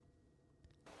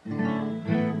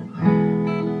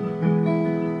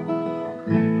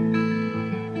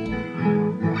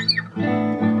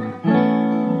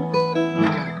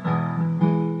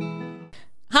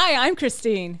I'm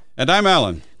Christine. And I'm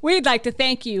Alan. We'd like to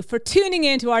thank you for tuning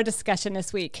in to our discussion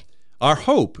this week. Our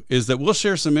hope is that we'll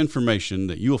share some information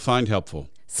that you will find helpful.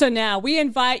 So now we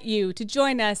invite you to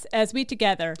join us as we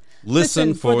together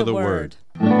listen for the word.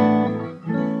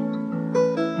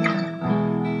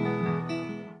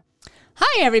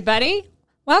 Hi, everybody.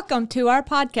 Welcome to our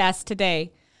podcast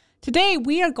today. Today,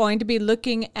 we are going to be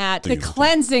looking at the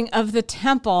cleansing of the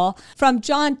temple from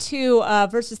John 2,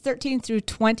 verses 13 through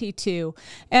 22.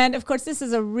 And, of course, this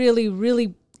is a really,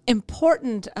 really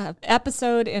important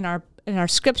episode in our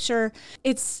scripture.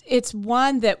 It's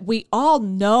one that we all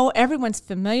know, everyone's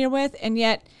familiar with, and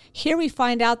yet here we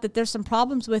find out that there's some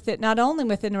problems with it, not only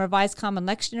within the Revised Common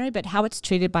Lectionary, but how it's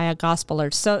treated by a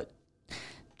gospelers. So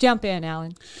jump in,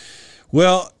 Alan.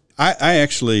 Well, I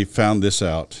actually found this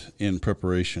out in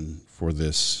preparation for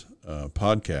this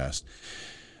podcast,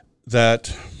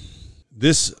 that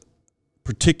this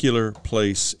particular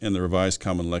place in the Revised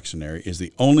Common Lectionary is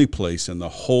the only place in the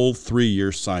whole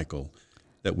 3-year cycle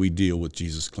that we deal with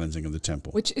Jesus' cleansing of the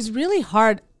temple. Which is really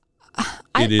hard.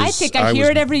 I think I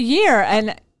hear it every year.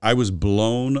 And I was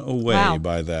blown away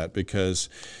by that because,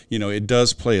 it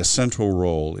does play a central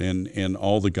role in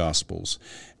all the Gospels.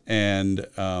 And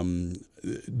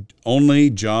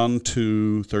only John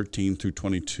 2, 13 through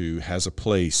 22 has a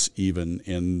place even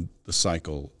in the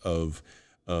cycle of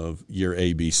year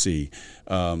ABC.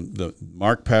 The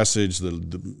Mark passage,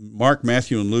 the Mark,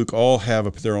 Matthew, and Luke all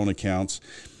have their own accounts.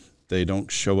 They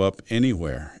don't show up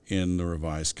anywhere in the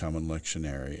Revised Common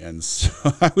Lectionary. And so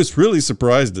I was really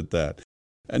surprised at that.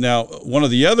 And now, one of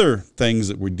the other things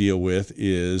that we deal with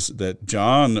is that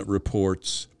John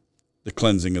reports the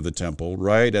cleansing of the temple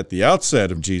right at the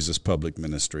outset of Jesus' public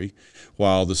ministry,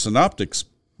 while the synoptics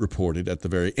reported at the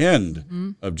very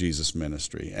end of Jesus'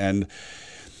 ministry. And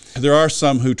there are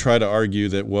some who try to argue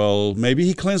that, well, maybe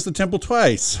he cleansed the temple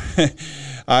twice.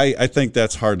 I think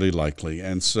that's hardly likely.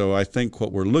 And so I think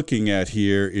what we're looking at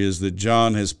here is that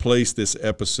John has placed this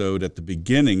episode at the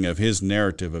beginning of his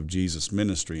narrative of Jesus'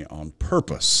 ministry on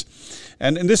purpose.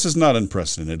 And this is not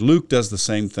unprecedented. Luke does the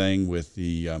same thing with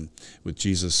with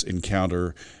Jesus'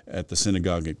 encounter at the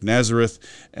synagogue at Nazareth.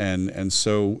 And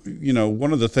so,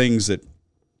 one of the things that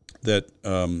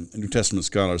New Testament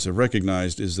scholars have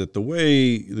recognized is that the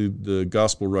way the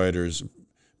gospel writers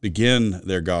begin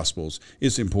their gospels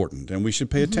is important, and we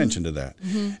should pay attention to that.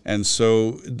 And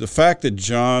so the fact that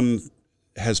John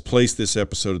has placed this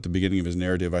episode at the beginning of his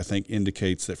narrative, I think,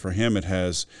 indicates that for him it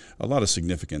has a lot of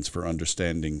significance for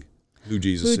understanding who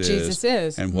Jesus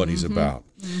is and what he's about.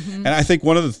 And I think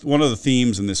one of the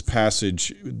themes in this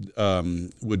passage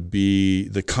would be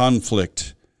the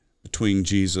conflict between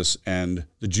Jesus and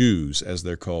the Jews, as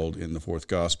they're called in the fourth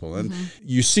gospel. And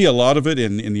you see a lot of it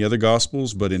in the other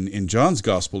gospels, but in John's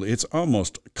gospel, it's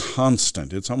almost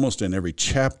constant. It's almost in every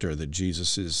chapter that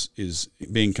Jesus is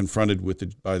being confronted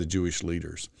by the Jewish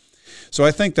leaders. So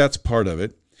I think that's part of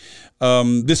it.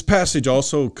 This passage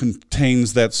also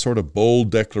contains that sort of bold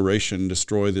declaration,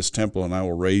 destroy this temple and I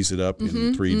will raise it up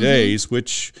in 3 days,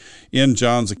 which in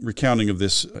John's recounting of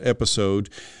this episode,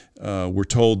 we're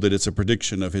told that it's a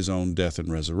prediction of his own death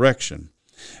and resurrection.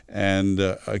 And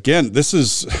again, this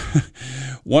is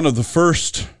one of the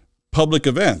first public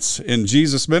events in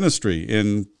Jesus' ministry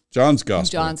in John's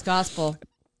gospel.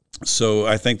 So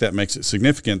I think that makes it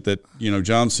significant that,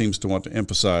 John seems to want to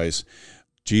emphasize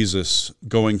Jesus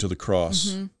going to the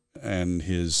cross and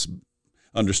his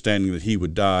understanding that he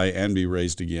would die and be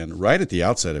raised again right at the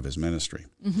outset of his ministry.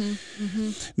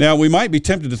 Now, we might be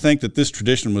tempted to think that this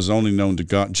tradition was only known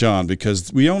to John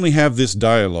because we only have this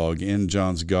dialogue in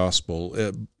John's gospel.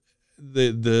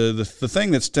 The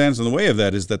thing that stands in the way of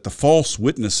that is that the false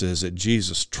witnesses at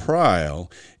Jesus'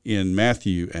 trial in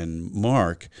Matthew and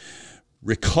Mark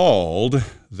recalled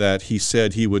that he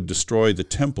said he would destroy the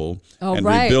temple and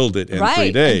rebuild it in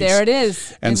 3 days. And there it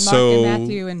is. And so Mark and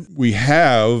Matthew we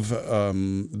have, at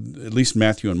least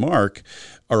Matthew and Mark,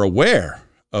 are aware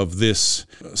of this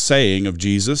saying of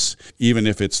Jesus, even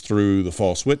if it's through the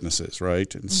false witnesses,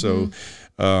 right? And so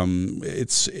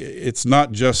it's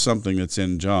not just something that's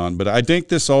in John, but I think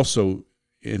this also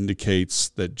indicates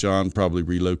that John probably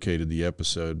relocated the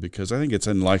episode because I think it's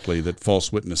unlikely that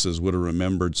false witnesses would have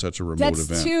remembered such a remote event.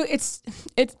 That's too.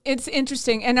 It's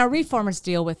interesting, and our reformers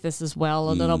deal with this as well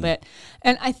a little bit.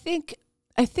 And I think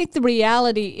the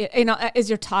reality, as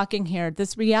you're talking here,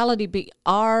 this reality be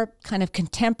our kind of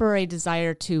contemporary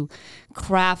desire to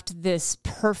craft this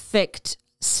perfect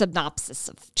synopsis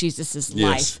of Jesus's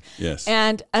life, yes,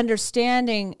 and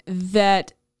understanding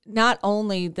that not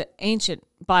only the ancient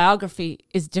biography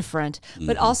is different,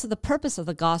 but also the purpose of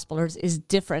the Gospelers is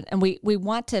different, and we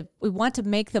want to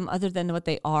make them other than what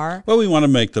they are. Well, we want to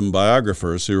make them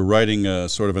biographers who are writing a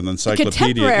sort of an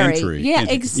encyclopedia entry,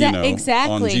 exactly,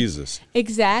 on Jesus.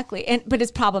 Exactly, but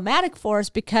it's problematic for us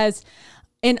because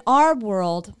in our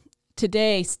world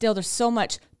today, still there's so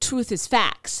much truth is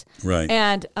facts, right?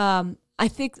 And I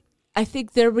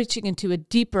think they're reaching into a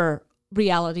deeper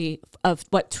reality of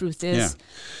what truth is.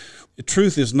 Yeah.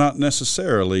 Truth is not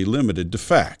necessarily limited to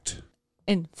fact.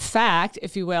 In fact,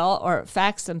 if you will, or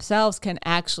facts themselves can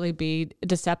actually be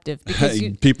deceptive because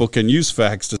people can use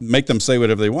facts to make them say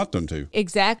whatever they want them to.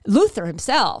 Exactly. Luther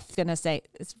himself is going to say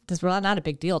this is really not a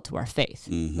big deal to our faith,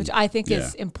 which I think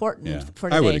is important for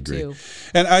today, I would agree. Too.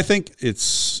 And I think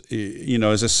it's,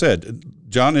 as I said,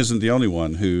 John isn't the only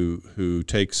one who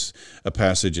takes a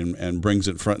passage and brings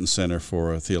it front and center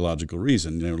for a theological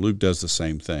reason. Luke does the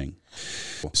same thing.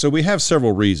 So we have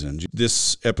several reasons.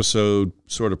 This episode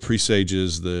sort of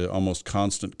presages the almost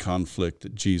constant conflict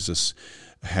that Jesus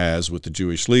has with the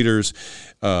Jewish leaders.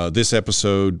 This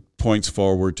episode points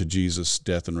forward to Jesus'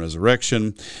 death and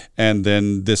resurrection. And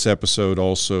then this episode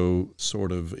also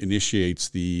sort of initiates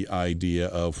the idea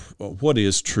of what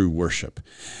is true worship.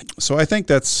 So I think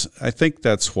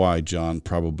that's why John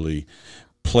probably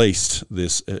placed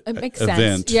this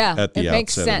event at the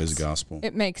outset of his gospel.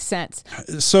 It makes sense.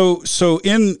 So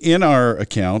in our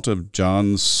account of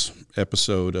John's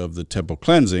episode of the temple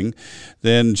cleansing,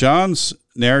 then John's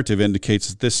narrative indicates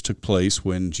that this took place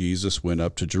when Jesus went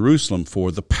up to Jerusalem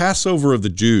for the Passover of the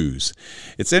Jews.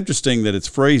 It's interesting that it's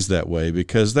phrased that way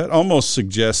because that almost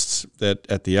suggests that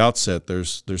at the outset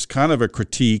there's kind of a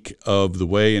critique of the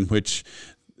way in which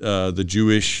the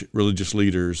Jewish religious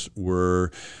leaders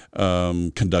were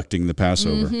conducting the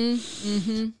Passover.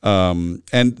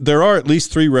 And there are at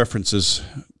least 3 references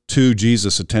to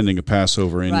Jesus attending a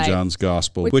Passover in John's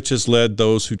Gospel, which has led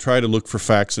those who try to look for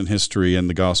facts in history and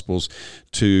the Gospels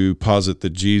to posit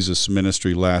that Jesus'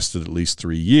 ministry lasted at least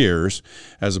 3 years,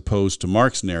 as opposed to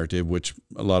Mark's narrative, which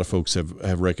a lot of folks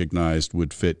have recognized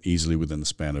would fit easily within the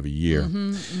span of a year.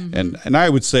 And I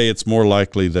would say it's more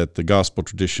likely that the Gospel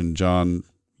tradition John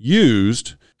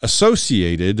used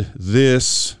associated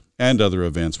this and other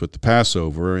events with the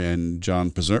Passover, and John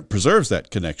preserves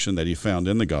that connection that he found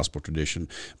in the gospel tradition,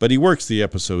 but he works the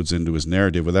episodes into his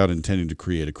narrative without intending to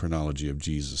create a chronology of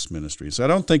Jesus' ministry. So I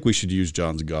don't think we should use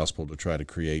John's gospel to try to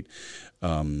create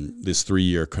this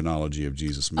 3-year chronology of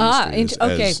Jesus'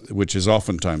 ministry, which is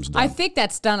oftentimes done. I think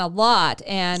that's done a lot,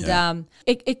 and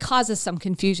it causes some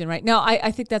confusion, right? No, I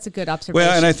think that's a good observation.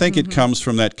 Well, and I think it comes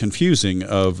from that confusing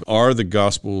of, are the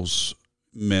Gospels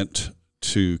meant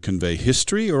to convey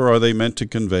history, or are they meant to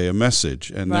convey a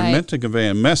message? And they're meant to convey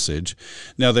a message.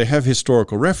 Now, they have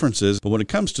historical references, but when it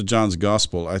comes to John's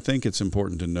Gospel, I think it's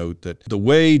important to note that the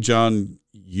way John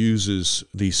uses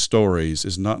these stories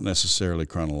is not necessarily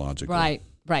chronological. Right.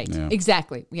 Yeah.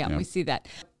 Exactly. Yeah, we see that.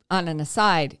 On an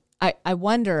aside, I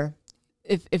wonder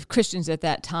if Christians at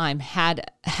that time had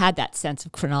that sense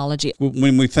of chronology.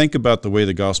 When we think about the way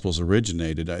the Gospels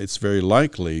originated, it's very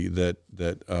likely that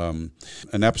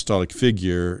an apostolic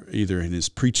figure, either in his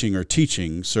preaching or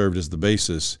teaching, served as the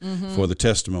basis for the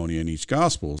testimony in each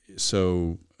Gospel.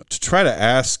 So to try to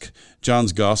ask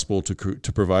John's Gospel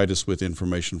to provide us with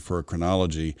information for a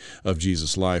chronology of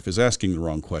Jesus' life is asking the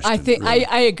wrong question. I think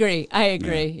really. I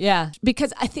agree. Yeah.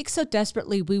 Because I think so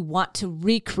desperately we want to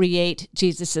recreate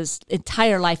Jesus's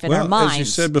entire life in our minds. As you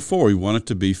said before, we want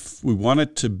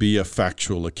it to be a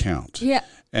factual account. Yeah.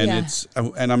 And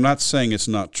I'm not saying it's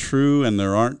not true, and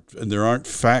there aren't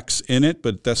facts in it,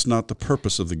 but that's not the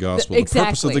purpose of the gospel. Exactly. The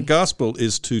purpose of the gospel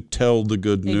is to tell the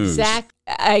good news. Exactly.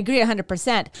 I agree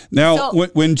 100%. Now,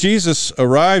 when Jesus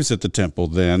arrives at the temple,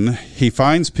 then he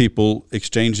finds people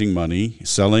exchanging money,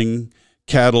 selling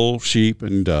cattle, sheep,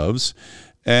 and doves.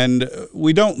 And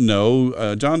we don't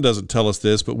know, John doesn't tell us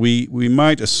this, but we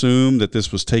might assume that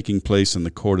this was taking place in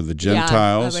the court of the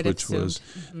Gentiles, which was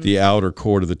the outer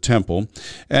court of the temple.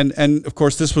 And of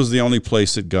course, this was the only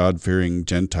place that God-fearing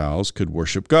Gentiles could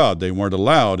worship God. They weren't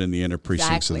allowed in the inner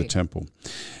precincts of the temple.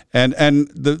 And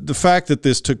the fact that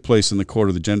this took place in the court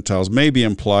of the Gentiles may be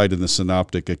implied in the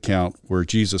synoptic account where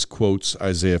Jesus quotes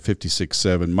Isaiah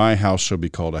 56:7, "My house shall be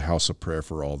called a house of prayer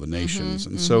for all the nations."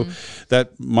 So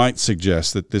that might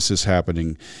suggest that this is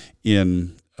happening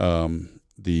in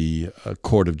the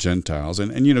court of Gentiles.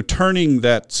 And turning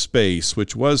that space,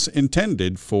 which was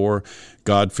intended for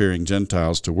God-fearing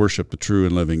Gentiles to worship the true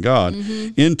and living God,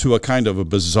 into a kind of a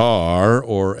bazaar,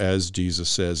 or as Jesus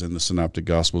says in the Synoptic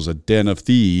Gospels, a den of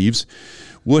thieves,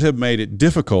 would have made it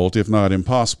difficult, if not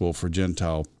impossible, for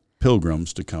Gentile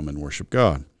pilgrims to come and worship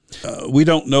God. We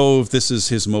don't know if this is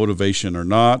his motivation or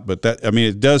not, but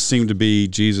it does seem to be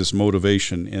Jesus'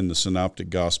 motivation in the Synoptic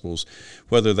Gospels.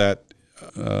 Whether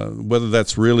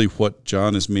that's really what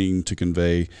John is meaning to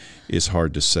convey is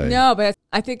hard to say. No, but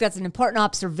I think that's an important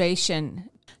observation.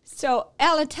 So,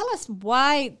 Alan, tell us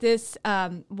why this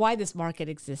market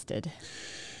existed.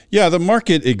 Yeah, the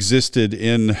market existed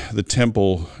in the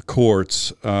temple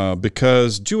courts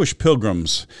because Jewish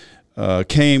pilgrims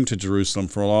came to Jerusalem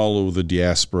from all over the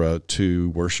diaspora to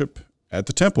worship at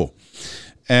the temple.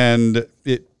 And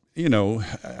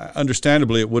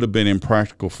understandably, it would have been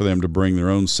impractical for them to bring their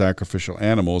own sacrificial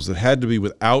animals that had to be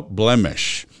without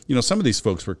blemish. Some of these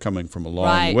folks were coming from a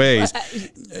long ways.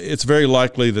 It's very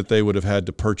likely that they would have had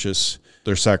to purchase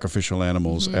their sacrificial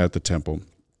animals at the temple.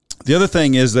 The other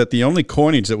thing is that the only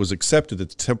coinage that was accepted at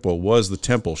the temple was the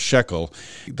temple shekel.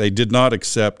 They did not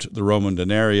accept the Roman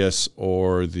denarius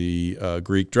or the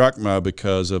Greek drachma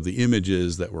because of the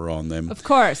images that were on them. Of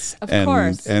course.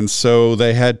 And so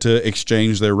they had to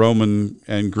exchange their Roman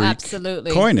and Greek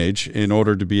coinage in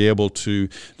order to be able to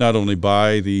not only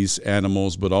buy these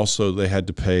animals, but also they had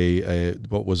to pay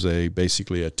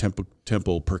basically a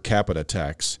temple per capita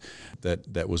tax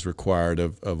that was required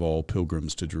of all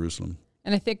pilgrims to Jerusalem.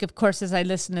 And I think, of course, as I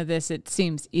listen to this, it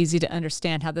seems easy to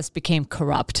understand how this became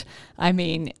corrupt. I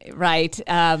mean, right?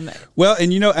 Well,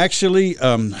 and actually,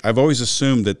 I've always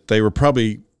assumed that they were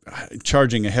probably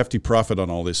charging a hefty profit on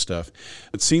all this stuff.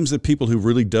 It seems that people who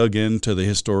really dug into the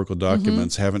historical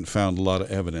documents haven't found a lot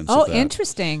of evidence of that. Oh,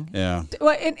 interesting. Yeah.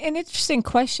 Well, an interesting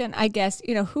question, I guess,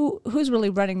 who's really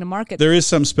running the market? There is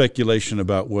some speculation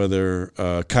about whether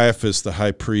Caiaphas, the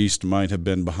high priest, might have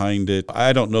been behind it.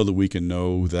 I don't know that we can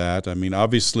know that. I mean,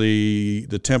 obviously,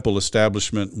 the temple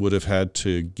establishment would have had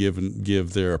to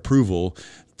give their approval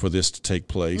for this to take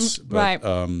place. But,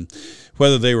 right.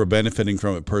 Whether they were benefiting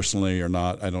from it personally or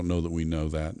not, I don't know that we know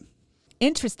that.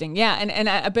 Interesting, yeah, and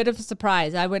a bit of a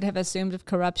surprise. I would have assumed of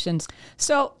corruptions.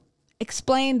 So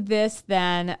explain this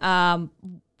then.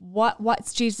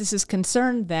 What's Jesus'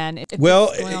 concern then?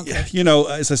 Well,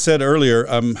 as I said earlier,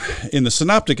 in the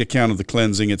synoptic account of the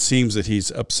cleansing, it seems that he's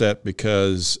upset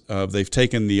because they've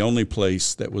taken the only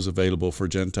place that was available for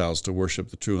Gentiles to worship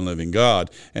the true and living God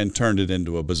and turned it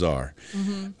into a bazaar.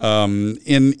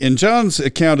 In John's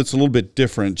account, it's a little bit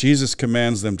different. Jesus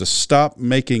commands them to stop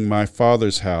making my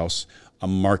Father's house a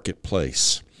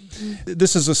marketplace.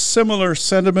 This is a similar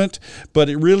sentiment, but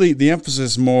the emphasis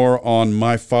is more on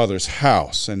my Father's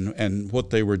house and what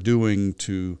they were doing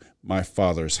to my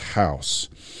Father's house.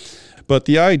 But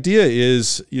the idea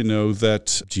is,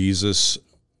 that Jesus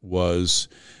was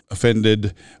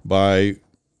offended by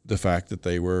the fact that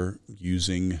they were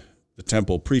using the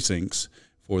temple precincts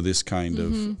for this kind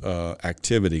of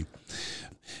activity.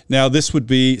 Now, this would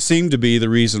seem to be the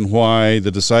reason why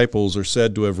the disciples are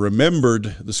said to have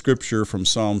remembered the scripture from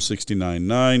Psalm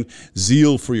 69:9,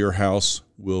 "Zeal for your house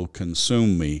will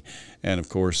consume me." And of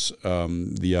course,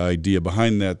 the idea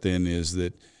behind that then is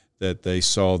that they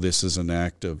saw this as an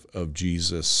act of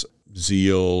Jesus'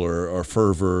 zeal or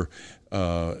fervor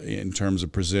in terms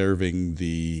of preserving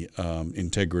the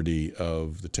integrity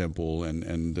of the temple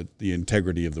and the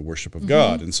integrity of the worship of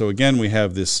God. And so again, we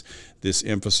have this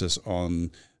emphasis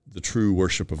on the true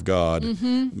worship of God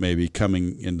maybe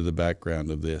coming into the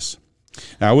background of this.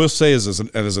 Now, I will say as an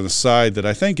aside that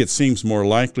I think it seems more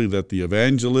likely that the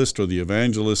evangelist or the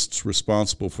evangelists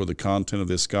responsible for the content of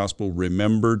this gospel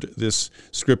remembered this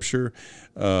scripture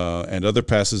and other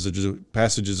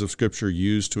passages of scripture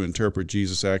used to interpret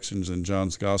Jesus' actions in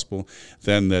John's gospel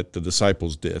than that the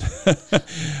disciples did.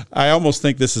 I almost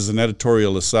think this is an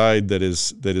editorial aside that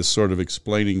is sort of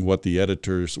explaining what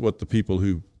the people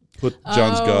who put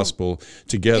John's gospel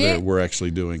together were actually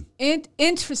doing.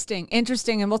 Interesting. And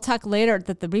we'll talk later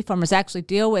that the Reformers actually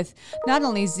deal with not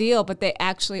only zeal, but they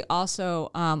actually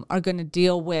also are going to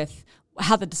deal with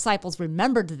how the disciples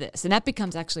remembered this. And that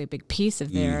becomes actually a big piece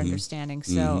of their understanding.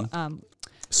 So,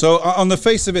 So on the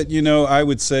face of it, I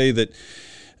would say that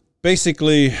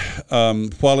basically,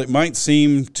 while it might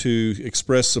seem to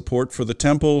express support for the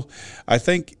temple, I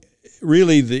think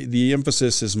really the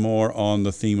emphasis is more on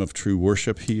the theme of true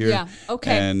worship here. Yeah,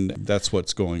 okay. And that's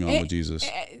what's going on with Jesus.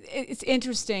 It's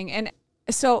interesting. And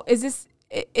so is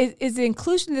the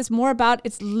inclusion of this more about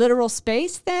its literal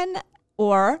space then,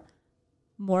 or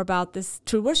more about this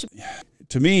true worship?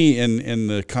 To me, in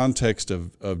the context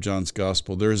of John's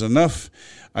gospel, there's enough,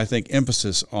 I think,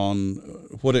 emphasis on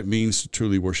what it means to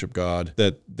truly worship God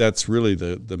that's really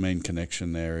the main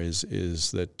connection there is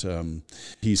that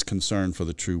he's concerned for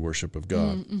the true worship of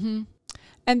God.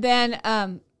 And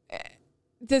then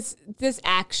this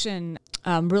action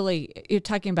really, you're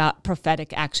talking about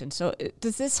prophetic action. So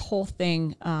does this whole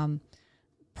thing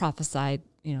prophesy,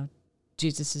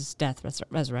 Jesus' death,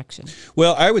 resurrection?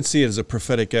 Well, I would see it as a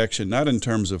prophetic action, not in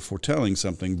terms of foretelling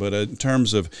something, but in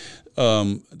terms of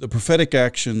the prophetic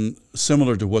action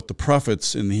similar to what the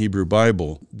prophets in the Hebrew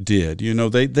Bible did.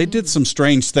 They did some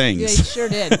strange things. They sure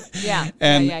did. Yeah.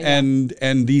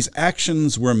 And these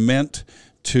actions were meant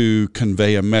to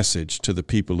convey a message to the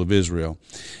people of Israel.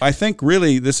 I think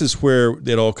really this is where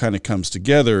it all kind of comes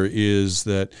together, is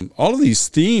that all of these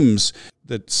themes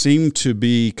that seem to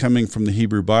be coming from the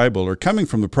Hebrew Bible are coming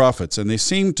from the prophets, and they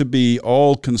seem to be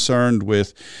all concerned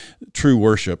with true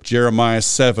worship. Jeremiah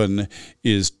 7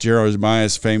 is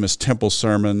Jeremiah's famous temple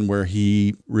sermon where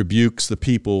he rebukes the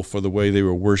people for the way they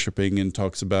were worshiping and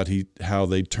talks about how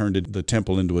they turned the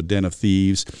temple into a den of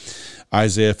thieves.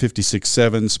 Isaiah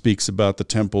 56:7 speaks about the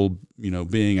temple,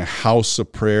 being a house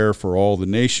of prayer for all the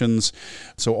nations.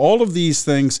 So all of these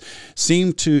things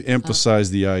seem to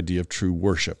emphasize the idea of true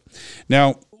worship.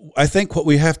 Now, I think what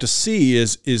we have to see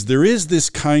is there is this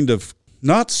kind of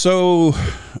not so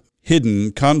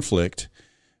hidden conflict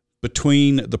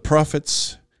between the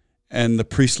prophets and the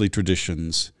priestly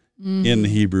traditions in the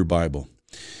Hebrew Bible.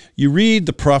 You read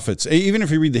the prophets, even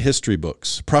if you read the history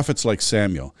books, prophets like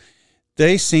Samuel,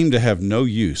 they seem to have no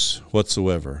use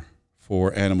whatsoever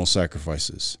for animal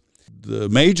sacrifices. The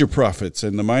major prophets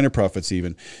and the minor prophets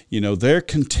even, they're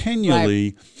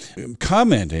continually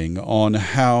commenting on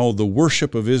how the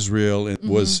worship of Israel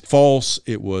was false,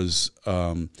 it was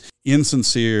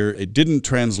insincere, it didn't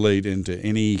translate into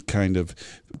any kind of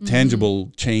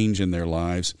tangible change in their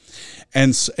lives.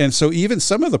 And so even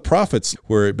some of the prophets,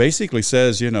 where it basically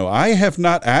says, I have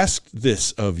not asked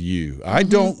this of you. I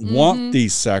don't want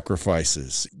these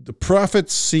sacrifices. The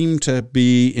prophets seem to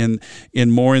be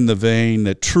in more in the vein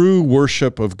that true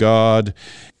worship of God,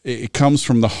 it comes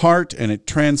from the heart and it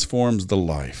transforms the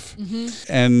life.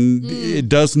 And it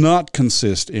does not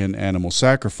consist in animal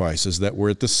sacrifices that were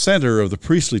at the center of the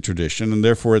priestly tradition and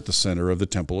therefore at the center of the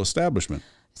temple establishment.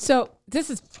 So this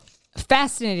is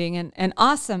fascinating and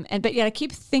awesome, but yet I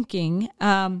keep thinking,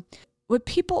 would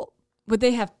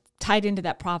they have tied into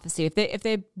that prophecy if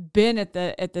they've been at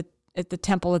the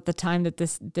temple at the time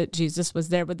that Jesus was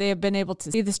there? Would they have been able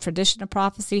to see this tradition of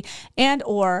prophecy, and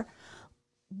or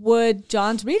would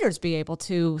John's readers be able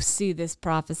to see this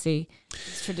prophecy,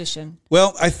 this tradition?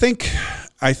 Well, I think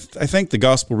the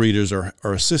gospel readers are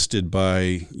assisted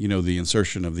by the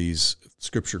insertion of these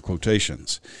scripture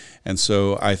quotations, and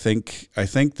so I think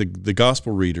the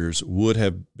gospel readers would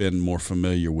have been more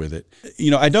familiar with it.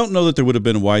 I don't know that there would have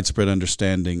been a widespread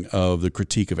understanding of the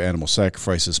critique of animal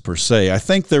sacrifices per se. I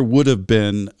think there would have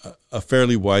been a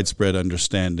fairly widespread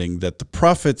understanding that the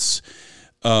prophets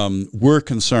were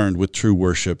concerned with true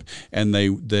worship, and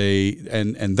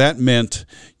that meant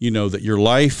that your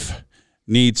life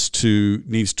needs to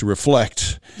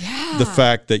reflect the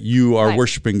fact that you are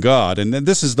worshiping God. And then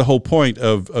this is the whole point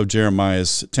of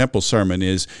Jeremiah's temple sermon,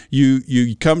 is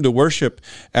you come to worship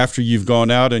after you've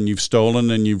gone out and you've stolen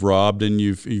and you've robbed and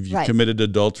you've committed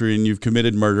adultery and you've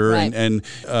committed murder, and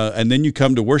then you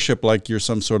come to worship like you're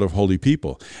some sort of holy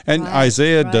people. And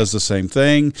Isaiah does the same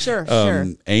thing. Sure.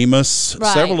 Amos,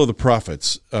 several of the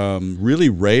prophets really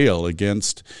rail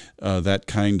against that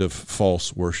kind of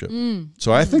false worship.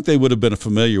 So I think they would have been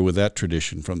familiar with that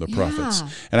tradition from the prophets.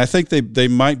 And I think they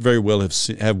might very well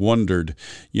have wondered,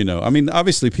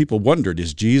 obviously people wondered,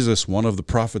 is Jesus one of the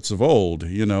prophets of old,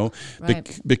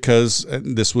 because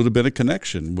this would have been a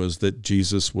connection, was that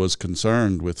Jesus was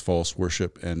concerned with false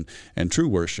worship and true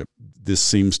worship. This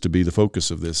seems to be the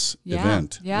focus of this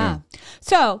event. Yeah.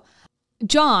 So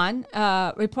John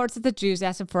reports that the Jews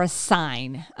asked him for a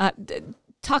sign.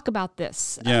 Talk about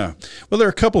this. Yeah. Well, there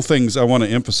are a couple things I want to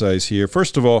emphasize here.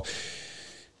 First of all,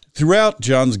 throughout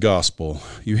John's gospel,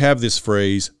 you have this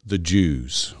phrase, the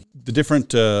Jews. The different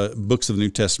books of the New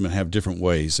Testament have different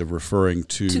ways of referring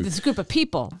to this group of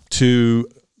people, to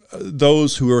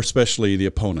those who are especially the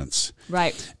opponents.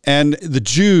 Right. And the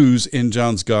Jews in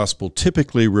John's gospel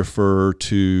typically refer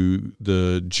to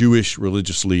the Jewish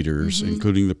religious leaders,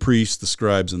 including the priests, the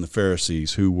scribes, and the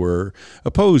Pharisees, who were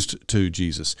opposed to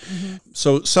Jesus.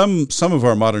 So some of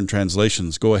our modern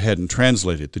translations go ahead and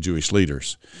translate it the Jewish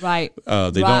leaders. Right.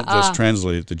 They don't just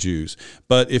translate it the Jews.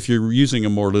 But if you're using a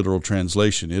more literal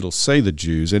translation, it'll say the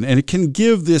Jews. And it can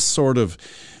give this sort of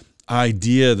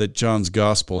idea that John's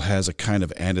gospel has a kind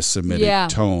of anti-Semitic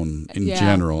tone in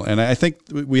general. And I think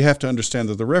we have to understand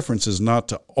that the reference is not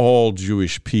to all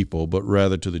Jewish people, but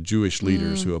rather to the Jewish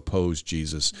leaders who opposed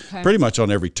Jesus pretty much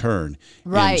on every turn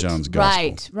in John's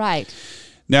gospel. Right.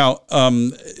 Now,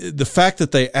 the fact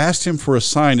that they asked him for a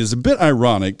sign is a bit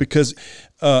ironic because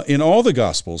in all the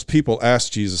Gospels, people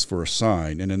ask Jesus for a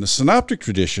sign. And in the synoptic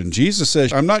tradition, Jesus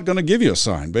says, I'm not going to give you a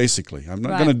sign, basically. I'm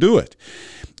not going to do it.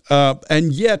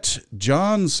 And yet,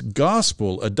 John's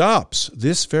Gospel adopts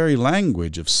this very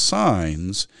language of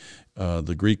signs.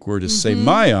 The Greek word is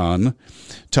semeion,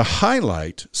 to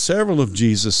highlight several of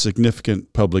Jesus'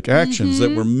 significant public actions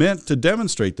that were meant to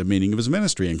demonstrate the meaning of his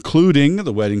ministry, including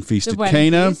the wedding feast at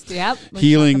Cana,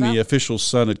 healing the official's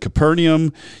son at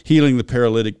Capernaum, healing the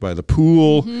paralytic by the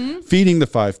pool, feeding the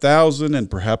 5,000, and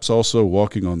perhaps also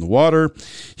walking on the water,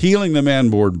 healing the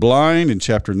man born blind in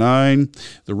chapter 9,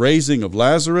 the raising of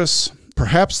Lazarus,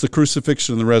 perhaps the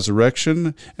crucifixion and the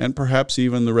resurrection, and perhaps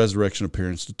even the resurrection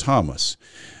appearance to Thomas.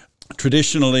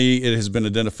 Traditionally, it has been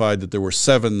identified that there were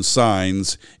 7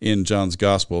 signs in John's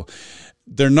gospel.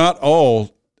 They're not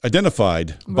all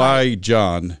identified by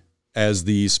John as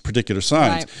these particular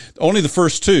signs. Only the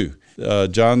first 2.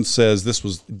 John says this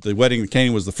was the wedding of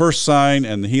Cana was the first sign,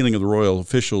 and the healing of the royal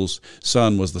official's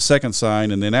son was the second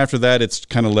sign. And then after that, it's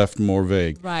kind of left more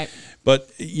vague. Right. But,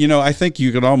 I think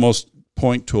you could almost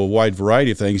point to a wide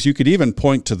variety of things. You could even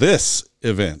point to this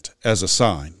event as a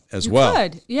sign as well.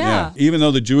 Could, yeah. Even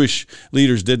though the Jewish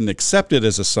leaders didn't accept it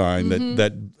as a sign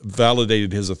that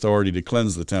validated his authority to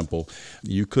cleanse the temple,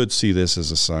 you could see this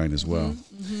as a sign as well.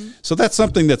 So that's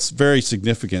something that's very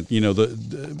significant.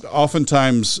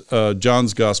 Oftentimes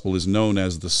John's gospel is known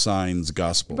as the signs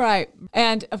gospel. Right.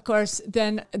 And of course,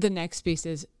 then the next piece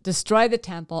is destroy the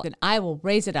temple and I will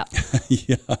raise it up.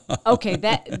 Okay,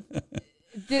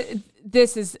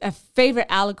 this is a favorite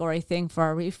allegory thing for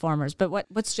our reformers, but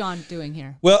what's John doing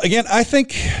here? Well, again, I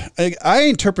think I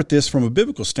interpret this from a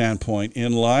biblical standpoint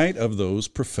in light of those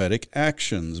prophetic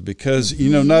actions, because,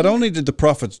 not only did the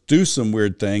prophets do some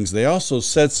weird things, they also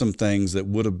said some things that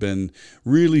would have been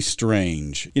really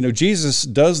strange. Jesus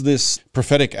does this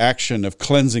prophetic action of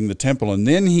cleansing the temple, and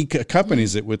then he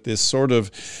accompanies it with this sort of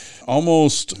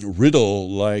almost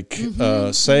riddle-like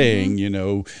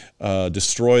saying,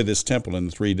 destroy this temple in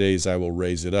 3 days I will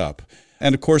raise it up.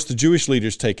 And of course, the Jewish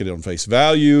leaders take it on face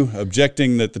value,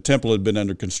 objecting that the temple had been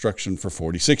under construction for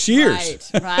 46 years.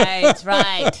 Right.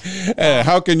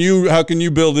 How can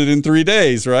you build it in 3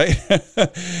 days, right?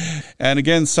 And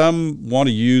again, some want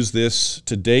to use this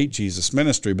to date Jesus'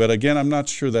 ministry, but again, I'm not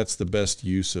sure that's the best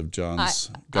use of John's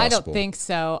gospel.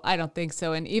 I don't think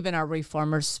so. And even our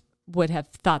reformers would have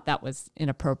thought that was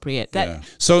inappropriate.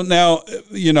 So now,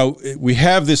 we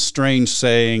have this strange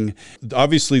saying.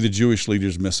 Obviously, the Jewish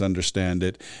leaders misunderstand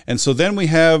it. And so then we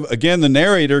have, again, the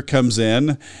narrator comes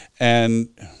in and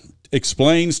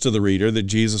explains to the reader that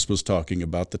Jesus was talking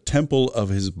about the temple of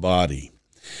his body.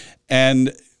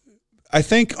 And I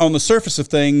think on the surface of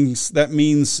things, that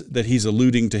means that he's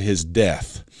alluding to his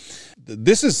death.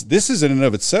 This is in and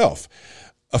of itself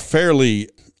a fairly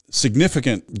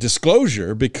significant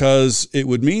disclosure, because it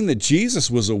would mean that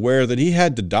Jesus was aware that he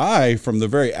had to die from the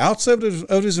very outset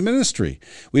of his ministry.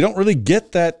 We don't really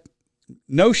get that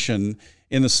notion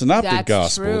in the Synoptic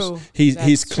Gospels.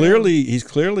 He's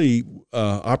clearly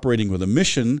operating with a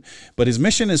mission, but his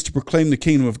mission is to proclaim the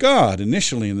kingdom of God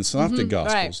initially in the Synoptic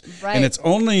Gospels. Right. And it's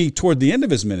only toward the end of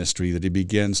his ministry that he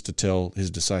begins to tell his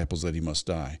disciples that he must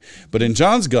die. But in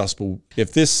John's Gospel,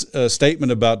 if this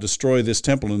statement about destroy this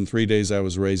temple in 3 days I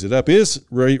was raise it up is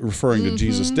referring to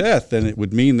Jesus' death, then it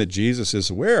would mean that Jesus is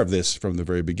aware of this from the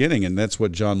very beginning. And that's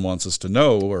what John wants us to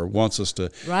know, or wants us to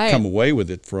come away with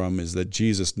it from, is that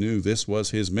Jesus knew this was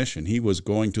his mission. He was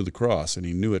going to the cross, and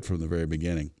he knew it from the very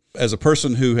beginning. As a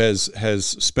person who has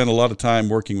spent a lot of time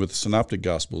working with the Synoptic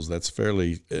Gospels, that's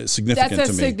fairly significant to me.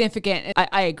 That's significant.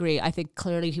 I agree. I think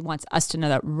clearly he wants us to know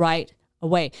that right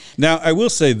away. Now, I will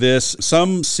say this.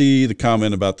 Some see the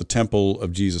comment about the temple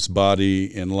of Jesus' body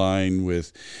in line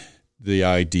with the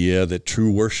idea that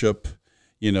true worship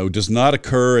does not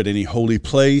occur at any holy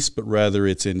place, but rather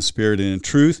it's in spirit and in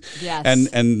truth. Yes.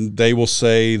 And they will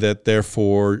say that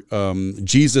therefore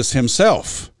Jesus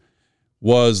himself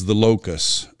was the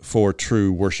locus for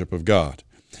true worship of God,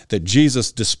 that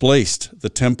Jesus displaced the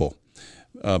temple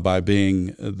by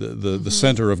being the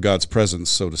center of God's presence,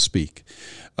 so to speak.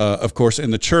 Of course, in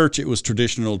the church, it was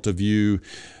traditional to view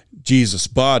Jesus'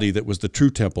 body, that was the true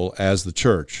temple, as the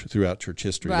church throughout church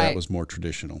history. That was more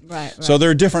traditional. Right. So there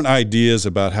are different ideas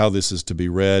about how this is to be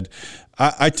read.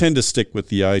 I tend to stick with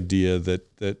the idea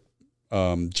that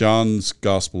John's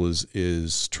gospel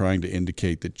is trying to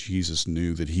indicate that Jesus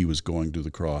knew that he was going to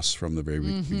the cross from the very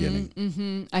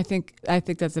beginning. I think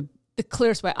that's the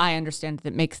clearest way I understand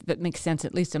it that makes sense,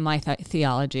 at least in my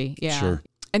theology. Yeah. Sure.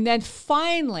 And then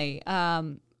finally,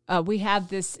 we have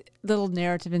this little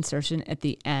narrative insertion at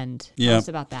the end. Yeah. Tell us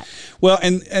about that. Well,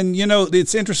 and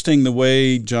it's interesting the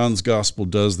way John's gospel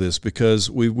does this,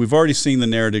 because we've already seen the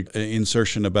narrative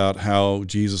insertion about how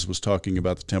Jesus was talking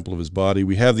about the temple of his body.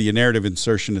 We have the narrative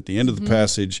insertion at the end of the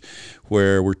passage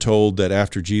where we're told that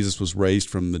after Jesus was raised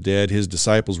from the dead, his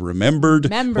disciples remembered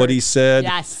what he said.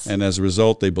 Yes. And as a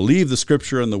result, they believed the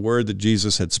scripture and the word that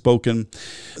Jesus had spoken.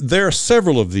 There are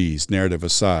several of these narrative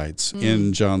asides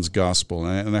in John's gospel,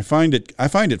 and I find it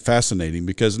fascinating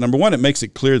because, number one, it makes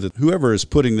it clear that whoever is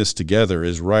putting this together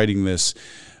is writing this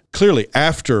clearly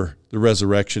after the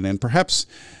resurrection and perhaps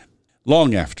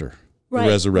long after the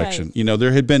resurrection. Right.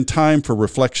 There had been time for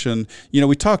reflection.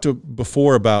 We talked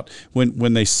before about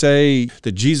when they say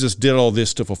that Jesus did all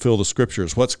this to fulfill the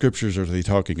scriptures. What scriptures are they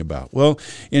talking about? Well,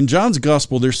 in John's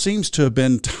gospel, there seems to have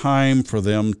been time for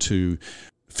them to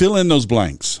fill in those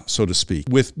blanks, so to speak,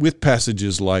 with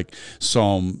passages like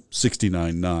Psalm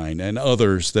 69:9 and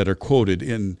others that are quoted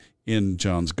in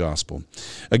John's gospel.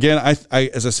 Again, I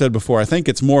as I said before, I think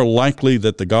it's more likely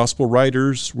that the gospel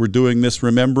writers were doing this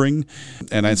remembering,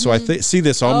 and so I see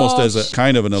this almost as a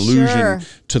kind of an allusion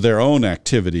to their own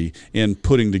activity in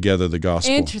putting together the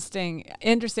gospel. Interesting.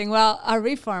 Well, our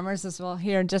reformers, as we'll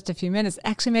hear in just a few minutes,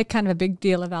 actually make kind of a big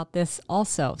deal about this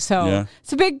also. So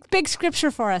It's a big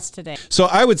scripture for us today. So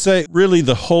I would say really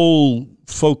the whole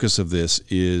focus of this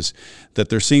is that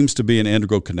there seems to be an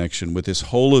integral connection with this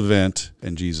whole event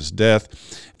and Jesus' death.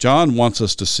 John wants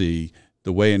us to see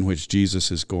the way in which Jesus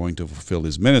is going to fulfill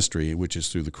his ministry, which is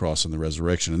through the cross and the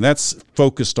resurrection. And that's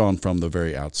focused on from the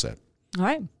very outset. All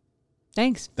right.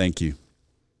 Thanks. Thank you.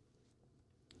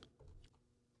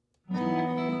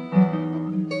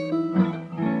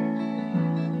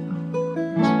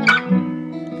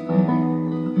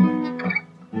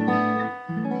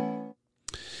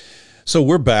 So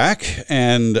we're back,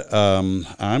 and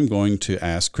I'm going to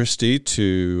ask Christy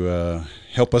to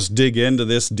help us dig into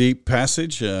this deep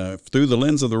passage through the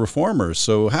lens of the Reformers.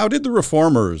 So how did the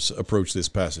Reformers approach this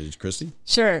passage, Christy?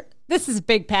 Sure. This is a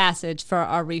big passage for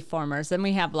our Reformers, and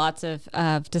we have lots of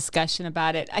discussion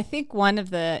about it. I think one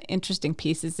of the interesting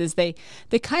pieces is they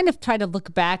kind of try to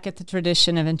look back at the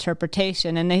tradition of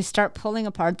interpretation, and they start pulling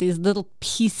apart these little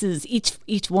pieces,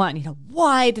 each one.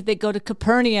 Why did they go to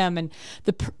Capernaum? And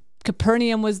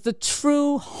Capernaum was the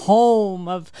true home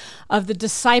of the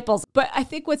disciples. But I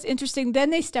think what's interesting,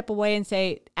 then they step away and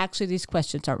say, actually, these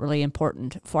questions aren't really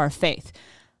important for our faith.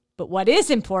 But what is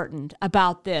important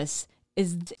about this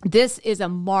is a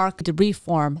mark to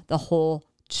reform the whole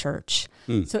church.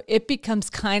 So it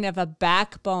becomes kind of a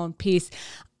backbone piece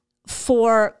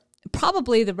for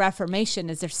probably the Reformation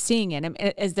as they're seeing it,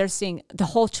 as they're seeing the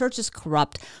whole church is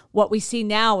corrupt. What we see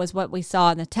now is what we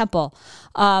saw in the temple.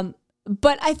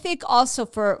 But I think also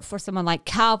for someone like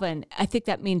Calvin, I think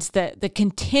that means the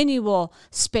continual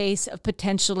space of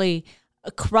potentially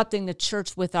corrupting the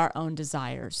church with our own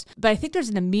desires. But I think there's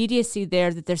an immediacy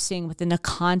there that they're seeing within the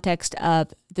context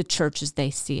of the church as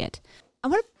they see it. I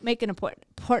want to make an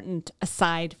important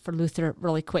aside for Luther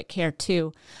really quick here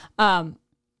too.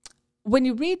 When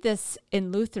you read this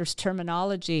in Luther's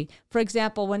terminology, for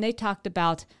example, when they talked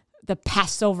about the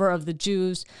Passover of the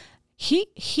Jews, he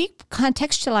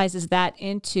contextualizes that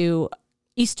into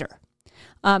Easter.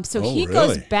 He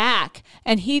goes back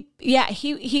and he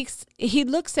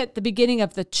looks at the beginning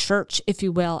of the church, if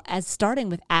you will, as starting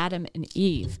with Adam and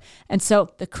Eve. And so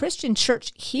the Christian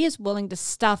church, he is willing to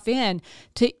stuff in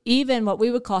to even what we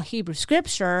would call Hebrew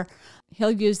scripture. He'll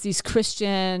use these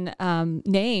Christian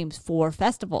names for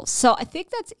festivals. So I think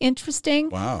that's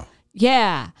interesting. Wow.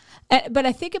 Yeah. But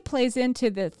I think it plays into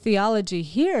the theology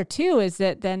here, too, is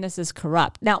that then this is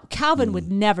corrupt. Now, Calvin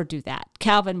would never do that.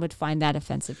 Calvin would find that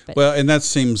offensive. But well, and that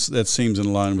seems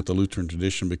in line with the Lutheran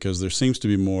tradition, because there seems to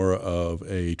be more of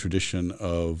a tradition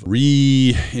of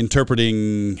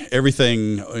reinterpreting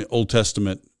everything Old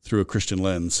Testament through a Christian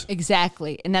lens.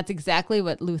 Exactly. And that's exactly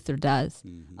what Luther does.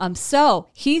 So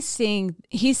he's seeing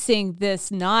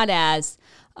this not as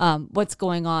what's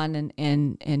going on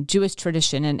in Jewish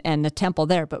tradition and the temple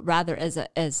there, but rather as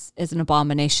an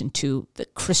abomination to the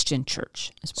Christian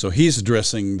church. So he's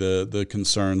addressing the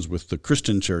concerns with the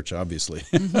Christian church, obviously.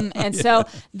 And so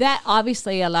that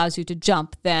obviously allows you to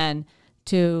jump then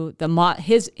to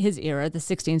his era, the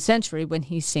 16th century, when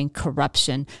he's seeing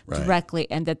corruption directly,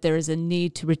 and that there is a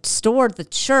need to restore the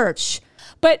church.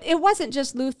 But it wasn't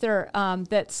just Luther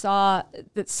that saw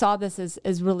this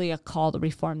as really a call to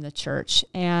reform the church.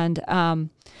 And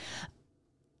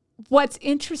what's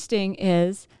interesting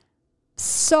is,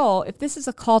 so if this is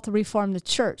a call to reform the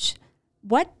church,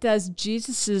 what does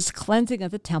Jesus's cleansing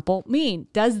of the temple mean?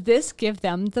 Does this give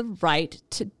them the right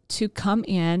to come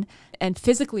in and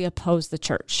physically oppose the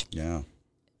church? Yeah.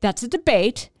 That's a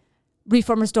debate.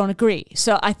 Reformers don't agree.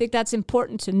 So I think that's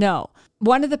important to know.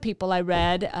 One of the people I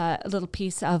read a little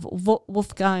piece of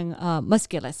Wolfgang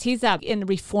Musculus. He's in the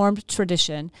Reformed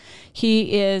tradition.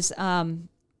 He is,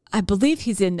 I believe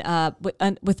he's in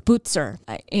with Butzer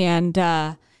and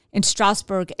in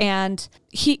Strasbourg, and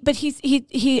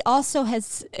he also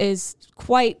is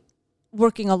quite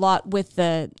working a lot with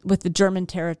the German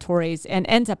territories and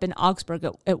ends up in Augsburg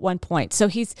at one point. So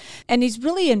he's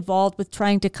really involved with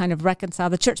trying to kind of reconcile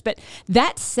the church. But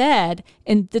that said,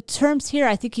 in the terms here,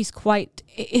 I think he's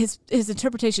his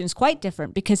interpretation is quite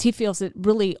different, because he feels that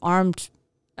really armed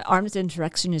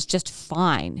insurrection is just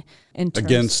fine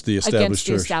against the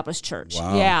established church.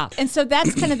 Wow. Yeah. And so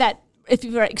that's kind of that, if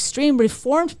you're an extreme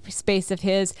Reformed space of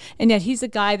his, and yet he's a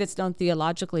guy that's known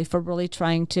theologically for really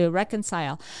trying to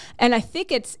reconcile. And I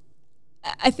think it's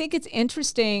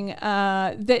interesting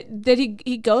that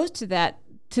he goes to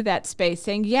that space,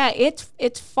 saying, yeah,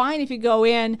 it's fine if you go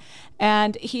in,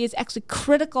 and he is actually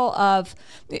critical of.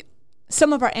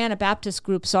 Some of our Anabaptist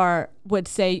groups would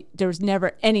say there's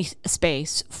never any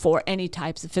space for any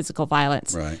types of physical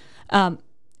violence. Right.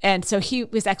 And so he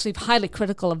was actually highly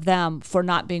critical of them for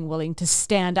not being willing to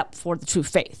stand up for the true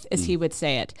faith, as he would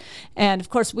say it. And of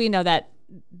course, we know that,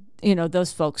 some of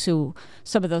those folks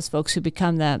who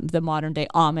become the modern day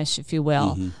Amish, if you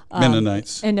will,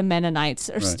 Mennonites, and the Mennonites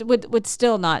right. would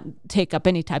still not take up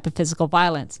any type of physical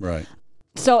violence. Right.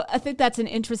 So I think that's an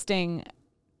interesting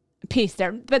piece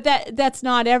there, but that's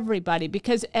not everybody,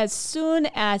 because as soon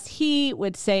as he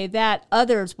would say that,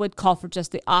 others would call for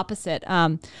just the opposite.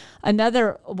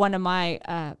 Another one of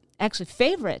my actually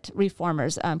favorite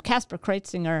reformers, Caspar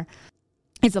Kreutzinger,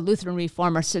 is a Lutheran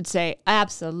reformer, should say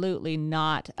absolutely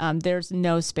not. There's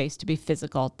no space to be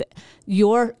physical.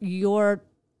 Your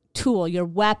tool, your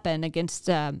weapon against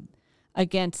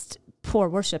poor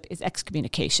worship is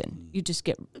excommunication. You just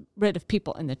get rid of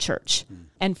people in the church.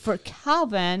 And for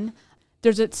Calvin,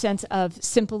 there's a sense of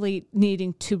simply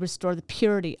needing to restore the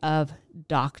purity of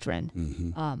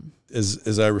doctrine.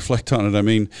 As I reflect on it, I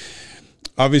mean,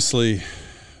 obviously,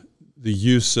 the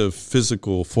use of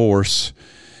physical force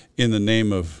in the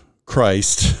name of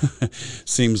Christ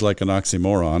seems like an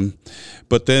oxymoron.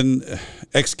 But then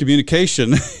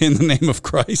excommunication in the name of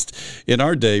Christ in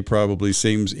our day probably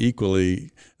seems equally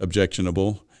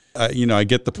objectionable. I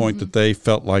get the point that they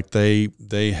felt like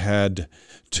they had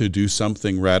to do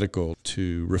something radical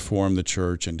to reform the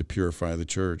church and to purify the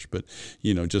church. But,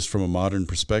 just from a modern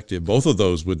perspective, both of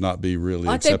those would not be really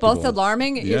acceptable. Aren't they both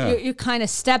alarming? Yeah. You kind of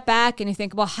step back and you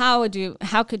think, well, how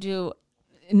could you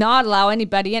not allow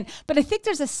anybody in? But I think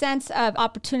there's a sense of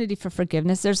opportunity for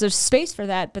forgiveness. There's a space for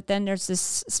that, but then there's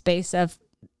this space of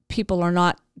people are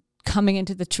not coming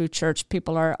into the true church.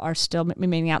 People are still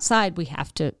remaining outside. We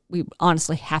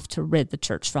honestly have to rid the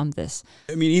church from this.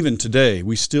 I mean, even today,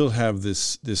 we still have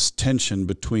this tension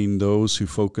between those who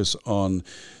focus on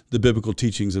the biblical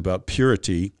teachings about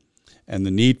purity and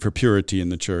the need for purity in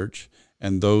the church,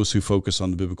 and those who focus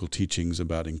on the biblical teachings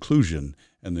about inclusion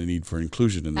and the need for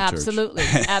inclusion in the church.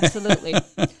 Absolutely.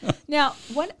 Now,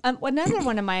 another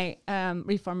one of my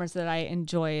reformers that I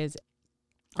enjoy is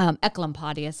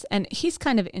Ecolampadius, and he's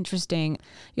kind of interesting.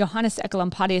 Johannes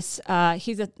Ecolampadius,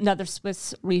 he's another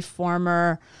Swiss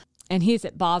reformer, and he's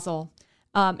at Basel,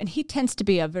 and he tends to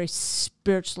be a very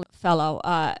spiritual fellow,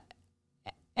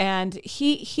 and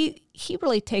he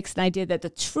really takes an idea that the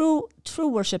true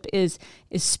worship is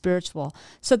spiritual,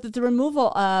 so that the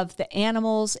removal of the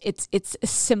animals, it's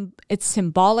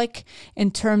symbolic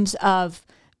in terms of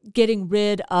getting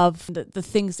rid of the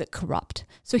things that corrupt.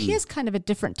 So he has kind of a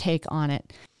different take on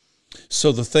it.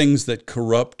 So the things that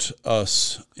corrupt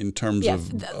us in terms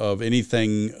of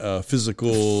anything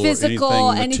physical,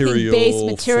 anything base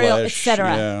material, flesh,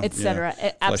 etc.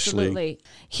 Absolutely.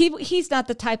 He's not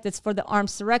the type that's for the armed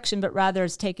surrection, but rather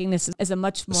is taking this as a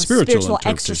much more spiritual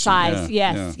exercise.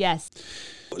 Yes.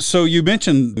 So you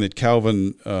mentioned that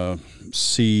Calvin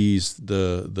sees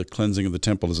the cleansing of the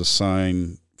temple as a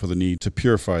sign for the need to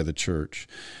purify the church.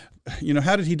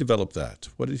 How did he develop that?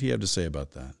 What did he have to say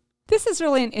about that? This is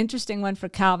really an interesting one for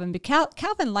Calvin, because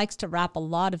Calvin likes to wrap a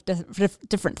lot of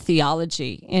different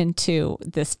theology into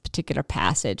this particular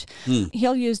passage.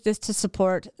 He'll use this to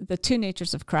support the two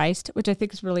natures of Christ, which I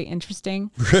think is really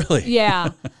interesting. Really?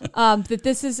 Yeah. That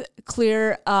this is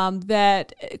clear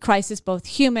that Christ is both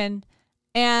human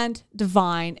and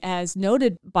divine, as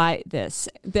noted by this.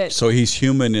 That So he's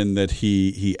human in that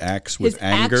he acts with his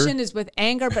anger. action is with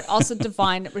anger, but also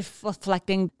divine,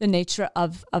 reflecting the nature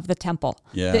of the temple.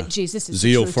 Yeah. That Jesus is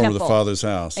Zeal the true for temple. the Father's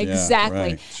house. Yeah, Exactly.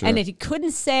 right, sure. And that he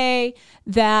couldn't say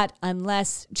that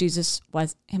unless Jesus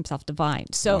was himself divine.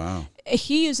 So Wow.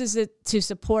 he uses it to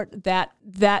support that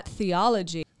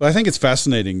theology. Well, I think it's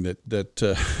fascinating that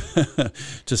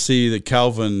to see that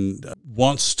Calvin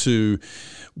wants to,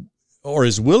 or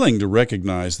is willing to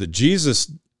recognize that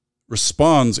Jesus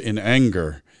responds in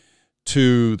anger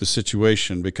to the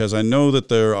situation, because I know that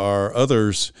there are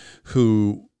others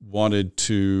who wanted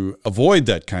to avoid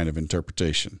that kind of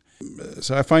interpretation.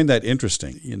 So I find that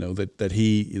interesting, that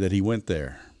he went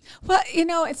there. Well,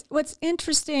 what's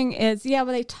interesting is, when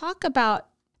they talk about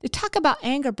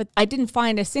anger, but I didn't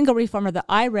find a single reformer that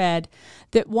I read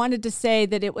that wanted to say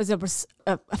that it was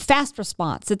a fast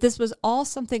response, that this was all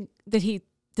something that he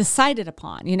decided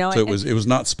upon, So it was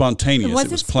not spontaneous,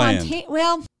 it was planned.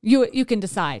 Well, you can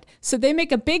decide. So they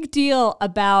make a big deal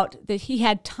about that he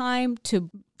had time to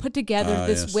put together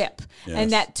this yes. whip. Yes.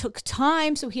 And that took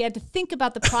time, so he had to think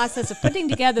about the process of putting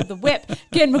together the whip.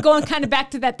 Again, we're going kind of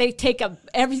back to that they take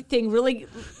everything really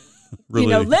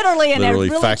literally and literally,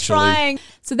 really factually. trying.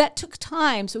 So that took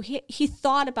time. So he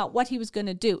thought about what he was going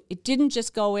to do. It didn't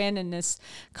just go in this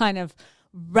kind of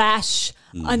rash,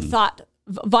 unthought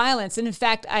violence. And in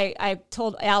fact, I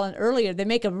told Alan earlier, they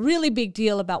make a really big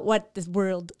deal about what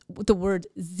the word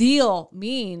zeal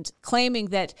means, claiming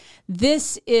that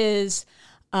this is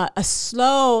a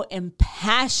slow,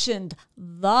 impassioned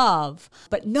love,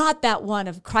 but not that one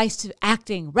of Christ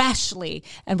acting rashly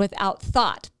and without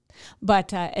thought,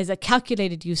 but as a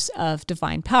calculated use of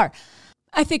divine power.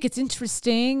 I think it's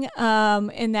interesting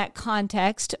in that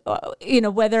context,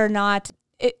 whether or not,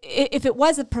 if it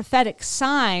was a prophetic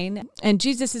sign and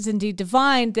Jesus is indeed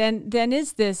divine, then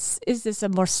is this a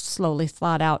more slowly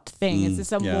thought out thing? Is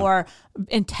this a more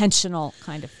intentional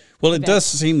kind of Well, it event? does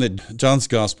seem that John's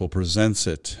gospel presents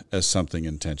it as something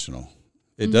intentional.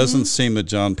 It doesn't seem that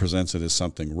John presents it as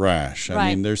something rash. I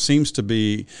mean, there seems to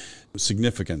be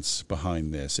significance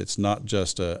behind this. It's not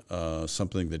just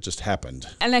something that just happened.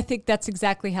 And I think that's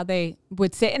exactly how they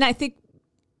would say. And I think,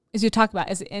 as you talk about,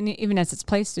 even as it's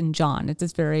placed in John, it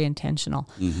is very intentional.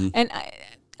 And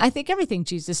I think everything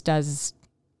Jesus does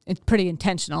is pretty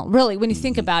intentional, really, when you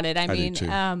think about it. I mean, do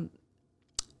too.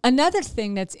 Another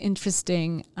thing that's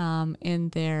interesting in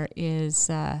there is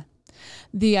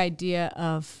the idea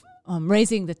of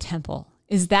raising the temple.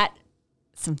 Is that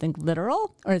something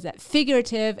literal or is that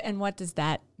figurative, and what does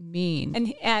that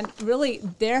mean? And really,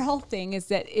 their whole thing is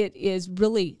that it is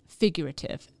really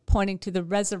figurative, pointing to the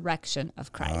resurrection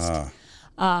of Christ.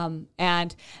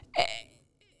 And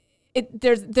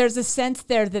there's a sense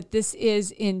there that this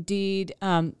is indeed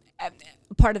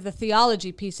part of the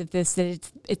theology piece of this,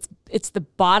 that it's the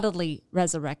bodily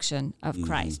resurrection of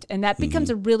Christ, and that becomes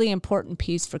a really important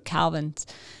piece for Calvin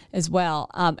as well,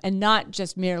 and not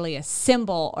just merely a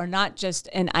symbol or not just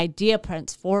an idea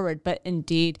prints forward, but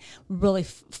indeed really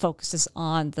focuses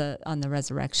on the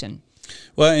resurrection.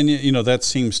 Well, and that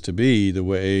seems to be the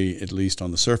way, at least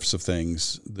on the surface of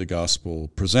things, the gospel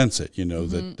presents it.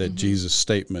 That Jesus'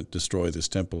 statement, "Destroy this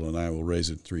temple and I will raise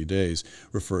it in 3 days,"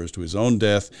 refers to his own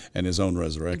death and his own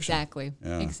resurrection.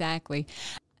 Exactly.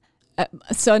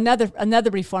 So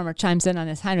another reformer chimes in on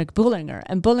this, Heinrich Bullinger,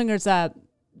 and Bullinger's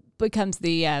becomes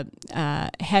the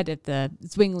head of the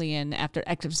Zwinglian after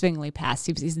Zwingli passed.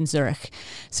 He's in Zurich,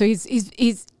 so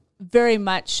he's very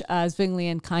much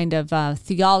Zwinglian kind of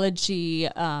theology,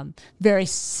 very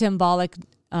symbolic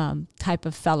type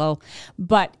of fellow.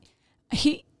 But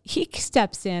he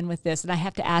steps in with this, and I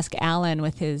have to ask Alan,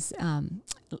 with his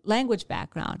language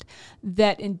background,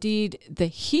 that indeed the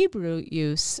Hebrew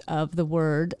use of the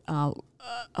word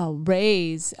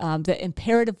raise, the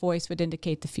imperative voice would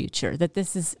indicate the future, that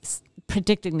this is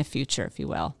predicting the future, if you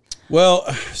will. Well,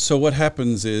 so what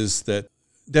happens is that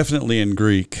definitely in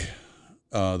Greek,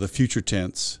 the future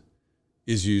tense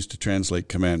is used to translate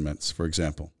commandments, for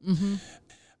example.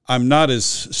 I'm not as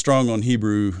strong on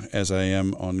Hebrew as I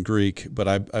am on Greek, but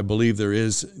I believe there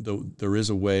is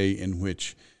a way in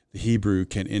which the Hebrew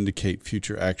can indicate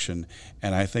future action,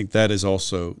 and I think that is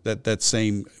also that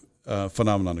same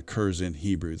phenomenon occurs in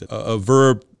Hebrew. A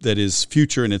verb that is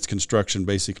future in its construction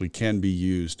basically can be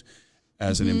used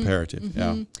as an imperative.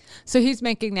 Yeah. So he's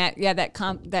making that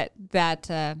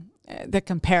the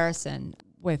comparison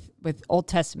with Old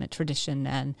Testament tradition.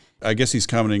 And I guess he's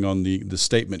commenting on the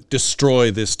statement,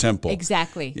 destroy this temple.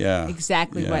 exactly. Yeah.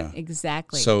 Exactly. Yeah.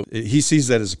 Exactly. So he sees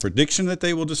that as a prediction that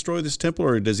they will destroy this temple,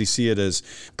 or does he see it as,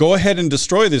 go ahead and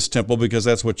destroy this temple because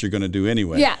that's what you're going to do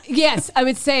anyway? Yeah. Yes. I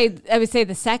would say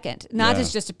the second, not Yeah.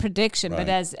 as just a prediction, but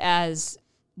Right. as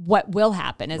what will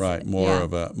happen. Right. More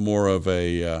of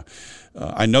a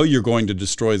I know you're going to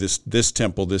destroy this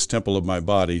temple of my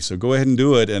body, so go ahead and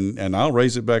do it, and I'll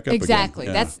raise it back up exactly.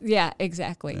 again.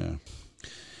 Exactly. Yeah.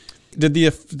 Did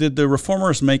the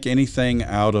reformers make anything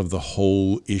out of the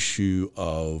whole issue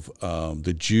of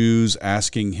the Jews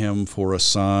asking him for a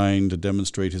sign to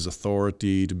demonstrate his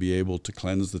authority to be able to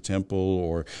cleanse the temple,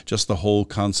 or just the whole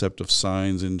concept of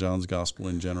signs in John's gospel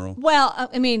in general? Well,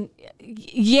 I mean,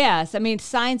 yes. I mean,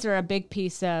 signs are a big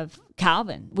piece of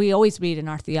Calvin. We always read in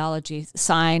our theology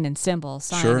sign and symbol,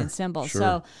 sign Sure, and symbol. sure.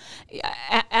 So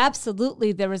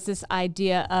absolutely there was this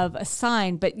idea of a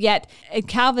sign, but yet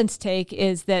Calvin's take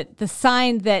is that the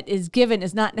sign that is given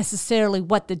is not necessarily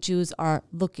what the Jews are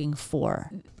looking for.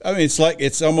 I mean,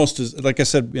 it's almost as, like I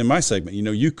said in my segment,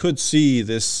 you could see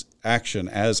this action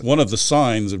as one of the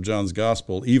signs of John's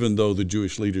gospel, even though the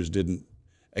Jewish leaders didn't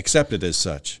accept it as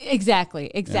such. Exactly.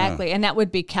 Yeah. And that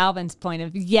would be Calvin's point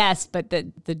of, yes, but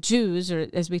the Jews, or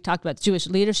as we talked about, Jewish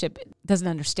leadership doesn't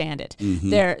understand it. Mm-hmm.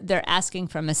 They're asking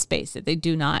from a space that they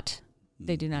do not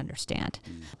understand.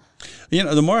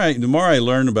 The more I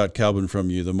learn about Calvin from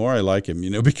you, the more I like him,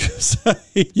 because,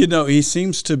 he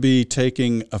seems to be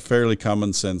taking a fairly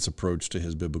common sense approach to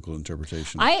his biblical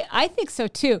interpretation. I think so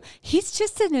too. He's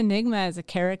just an enigma as a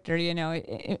character,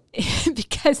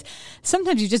 because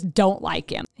sometimes you just don't like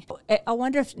him. I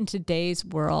wonder if in today's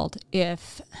world,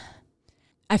 if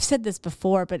I've said this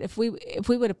before, but if we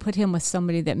would have put him with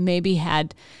somebody that maybe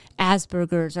had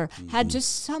Asperger's or had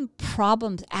just some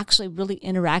problems actually really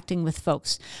interacting with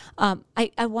folks, I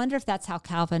wonder if that's how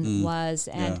Calvin was.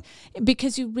 And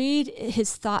because you read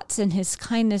his thoughts and his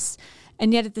kindness,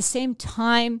 and yet at the same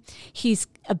time, he's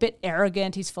a bit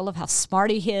arrogant. He's full of how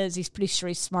smart he is. He's pretty sure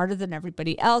he's smarter than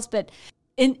everybody else. But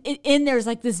in there's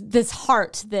like this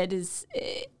heart that is...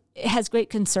 has great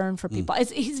concern for people.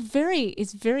 He's very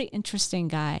interesting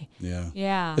guy.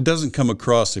 Yeah. It doesn't come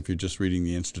across if you're just reading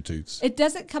the Institutes. It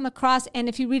doesn't come across, and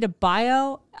if you read a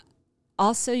bio,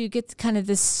 also you get kind of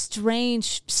this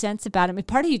strange sense about him. I mean,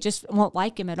 part of you just won't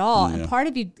like him at all, and part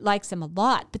of you likes him a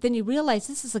lot. But then you realize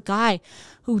this is a guy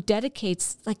who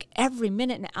dedicates like every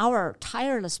minute and hour,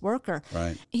 tireless worker.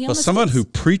 Right. Well, someone who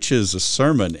preaches a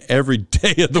sermon every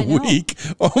day of the week.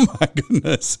 Oh my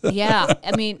goodness. Yeah.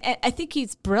 I mean, I think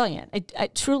he's brilliant, a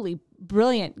truly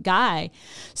brilliant guy.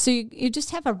 So you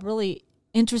just have a really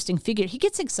interesting figure. He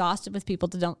gets exhausted with people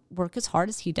that don't work as hard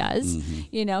as he does.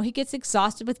 He gets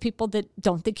exhausted with people that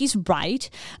don't think he's right.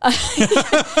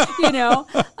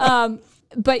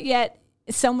 But yet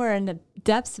somewhere in the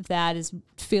depths of that is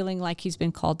feeling like he's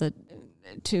been called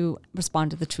to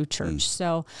respond to the true church.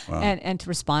 So, and to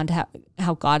respond to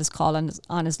how God has called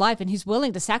on his life. And he's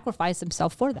willing to sacrifice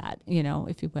himself for that,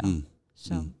 if you will.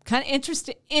 So kind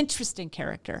of interesting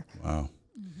character. Wow.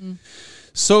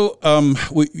 So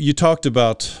you talked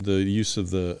about the use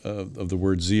of the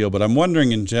word zeal, but I'm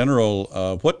wondering in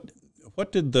general,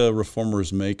 what did the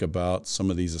reformers make about some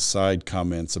of these aside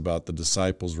comments about the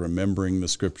disciples remembering the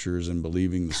scriptures and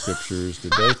believing the scriptures?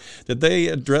 Did they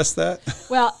address that?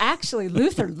 Well, actually,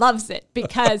 Luther loves it,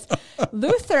 because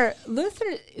Luther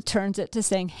turns it to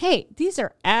saying, hey, these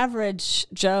are average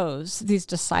Joes, these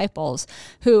disciples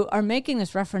who are making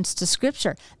this reference to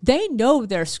scripture. They know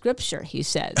their scripture, he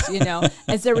says,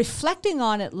 as they're reflecting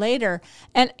on it later.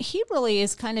 And he really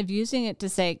is kind of using it to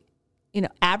say,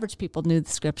 average people knew the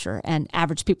scripture and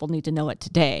average people need to know it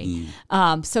today.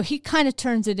 So he kind of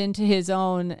turns it into his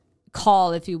own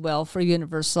call, if you will, for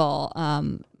universal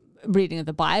reading of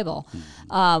the Bible,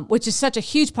 which is such a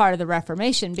huge part of the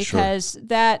Reformation, because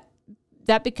that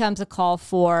becomes a call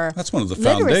for that's one of the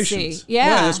literacy. Foundations.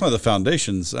 Yeah, that's one of the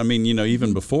foundations. I mean,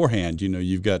 even beforehand,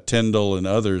 you've got Tyndale and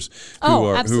others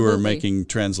who are making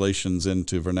translations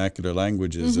into vernacular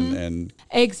languages and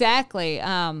exactly.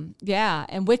 And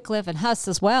Wycliffe and Huss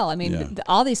as well. I mean,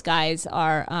 all these guys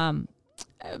are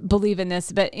believe in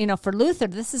this, but for Luther,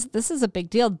 this is a big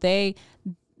deal.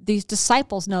 These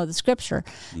disciples know the scripture,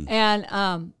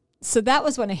 and so that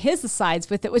was one of his asides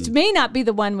with it, which may not be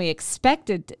the one we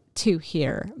expected to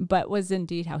hear, but was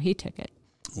indeed how he took it.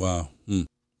 Wow. All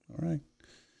right.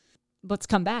 Let's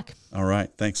come back. All right.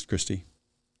 Thanks, Christy.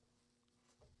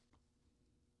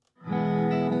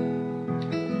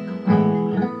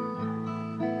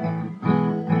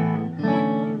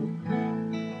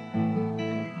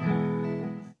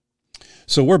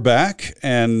 So we're back,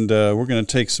 and we're going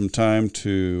to take some time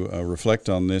to reflect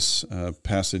on this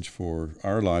passage for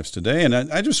our lives today. And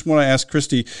I just want to ask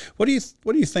Christy, what do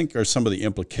you think are some of the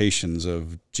implications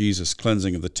of Jesus'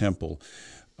 cleansing of the temple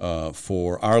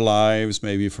for our lives,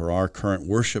 maybe for our current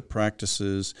worship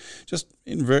practices, just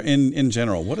in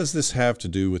general? What does this have to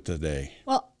do with today?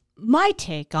 Well, my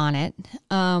take on it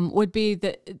would be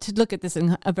to look at this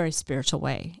in a very spiritual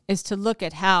way, is to look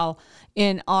at how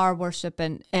in our worship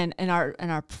and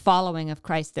our following of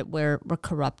Christ that we're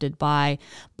corrupted by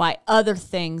other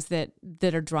things that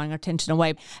are drawing our attention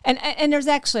away. And there's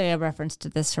actually a reference to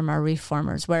this from our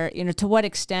reformers, where, to what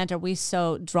extent are we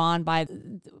so drawn by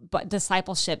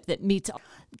discipleship that meets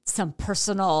some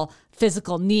personal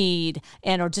physical need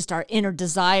or just our inner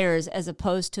desires, as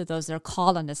opposed to those that are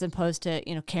called on us, as opposed to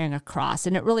carrying a cross.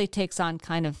 And it really takes on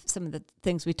kind of some of the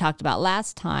things we talked about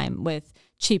last time with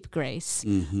cheap grace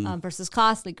versus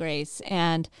costly grace.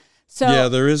 And so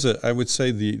there is I would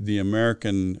say the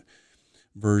American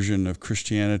version of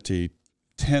Christianity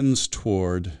tends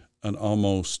toward an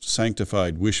almost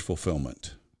sanctified wish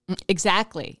fulfillment.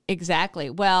 Exactly.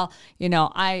 Well,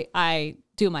 I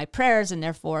do my prayers, and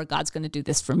therefore God's going to do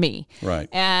this for me. Right.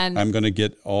 And I'm going to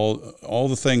get all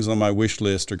the things on my wish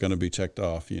list are going to be checked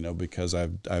off, because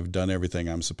I've done everything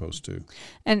I'm supposed to.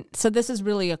 And so this is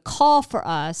really a call for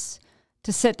us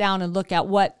to sit down and look at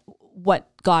what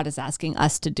God is asking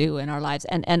us to do in our lives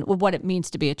and what it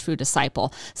means to be a true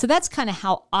disciple. So that's kind of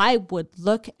how I would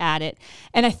look at it.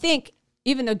 And I think,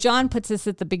 even though John puts this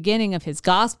at the beginning of his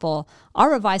gospel,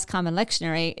 our Revised Common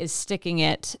Lectionary is sticking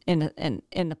it in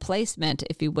the placement,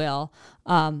 if you will,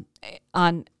 on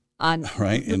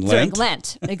right in during Lent.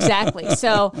 Lent. Exactly.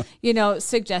 So,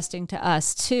 suggesting to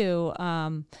us too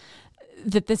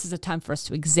that this is a time for us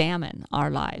to examine our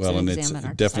lives. Well, and it's examine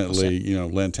our definitely,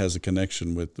 Lent has a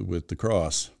connection with the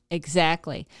cross.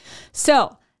 Exactly.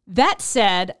 So that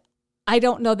said, I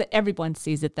don't know that everyone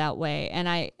sees it that way, and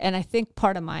I think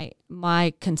part of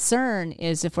my concern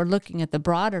is, if we're looking at the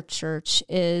broader church,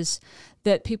 is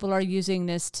that people are using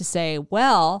this to say,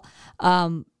 well,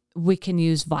 we can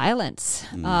use violence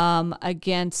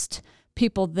against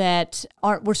people that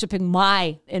aren't worshiping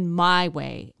in my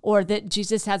way, or that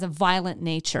Jesus has a violent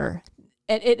nature.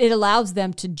 It allows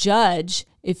them to judge,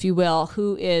 if you will,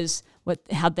 who is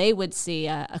how they would see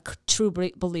a true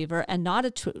believer and not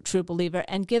a true believer,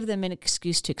 and give them an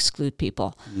excuse to exclude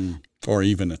people. Or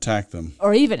even attack them.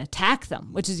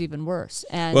 Which is even worse.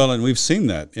 And we've seen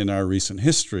that in our recent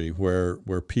history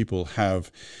where people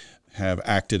have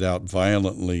acted out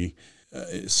violently,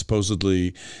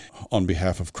 supposedly on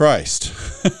behalf of Christ.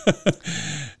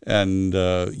 And,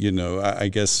 I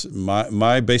guess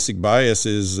my basic bias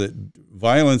is that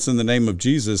violence in the name of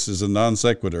Jesus is a non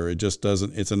sequitur. It just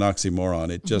doesn't, it's an oxymoron.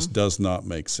 It just does not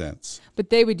make sense. But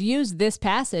they would use this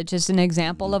passage as an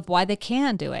example of why they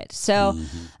can do it. So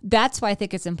that's why I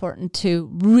think it's important to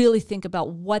really think about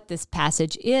what this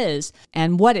passage is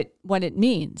and what it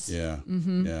means.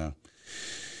 Yeah.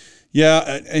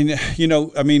 Yeah,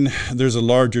 and there's a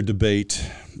larger debate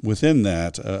within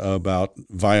that about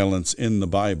violence in the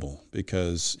Bible,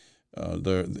 because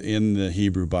in the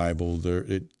Hebrew Bible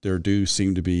there do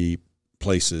seem to be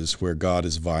places where God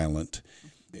is violent.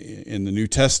 In the New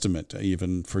Testament,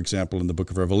 even, for example, in the Book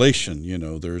of Revelation,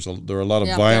 there are a lot of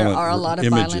violent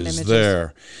images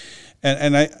there,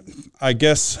 and I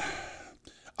guess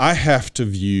I have to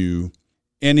view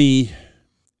any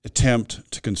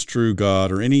attempt to construe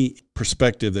God, or any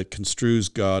perspective that construes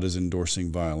God as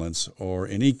endorsing violence, or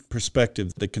any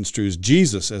perspective that construes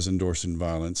Jesus as endorsing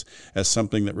violence, as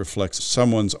something that reflects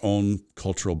someone's own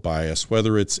cultural bias,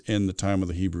 whether it's in the time of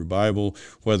the Hebrew Bible,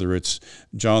 whether it's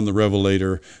John the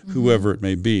Revelator, whoever it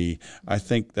may be. I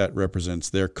think that represents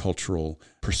their cultural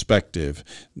perspective,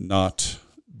 not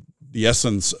the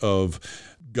essence of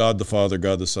God the Father,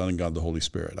 God the Son, and God the Holy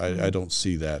Spirit. I don't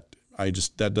see that.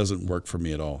 That doesn't work for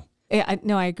me at all. Yeah,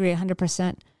 I agree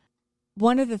 100%.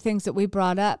 One of the things that we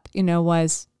brought up,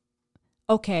 was,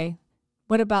 okay,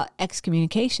 what about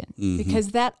excommunication? Because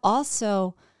that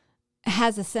also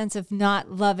has a sense of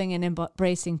not loving and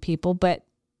embracing people, but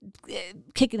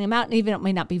kicking them out, and even it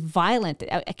may not be violent.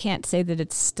 I can't say that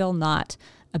it's still not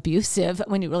abusive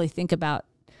when you really think about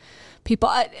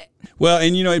people. Well,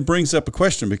 and it brings up a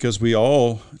question, because we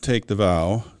all take the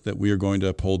vow that we are going to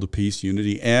uphold the peace,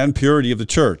 unity, and purity of the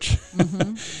church.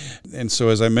 And so,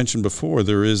 as I mentioned before,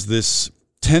 there is this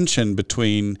tension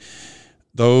between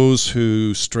those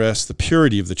who stress the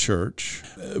purity of the church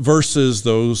versus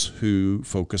those who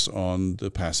focus on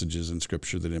the passages in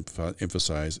Scripture that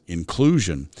emphasize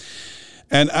inclusion.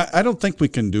 And I don't think we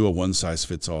can do a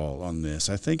one-size-fits-all on this.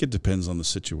 I think it depends on the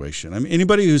situation. I mean,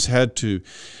 anybody who's had to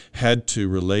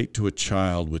relate to a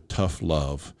child with tough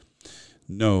love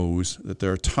knows that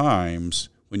there are times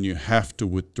when you have to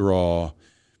withdraw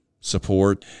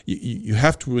support. You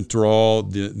have to withdraw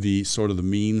the sort of the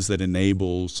means that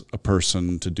enables a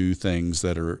person to do things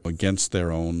that are against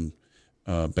their own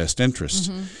best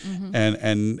interest.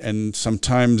 And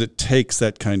sometimes it takes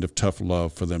that kind of tough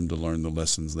love for them to learn the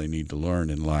lessons they need to learn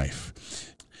in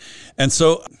life. And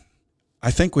so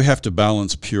I think we have to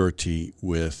balance purity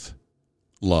with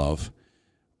love,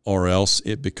 or else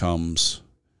it becomes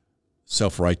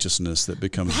self-righteousness that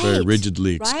becomes very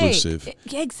rigidly exclusive. Right.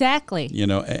 Exactly. You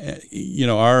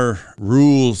know, our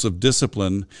rules of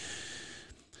discipline,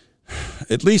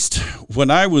 at least when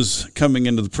I was coming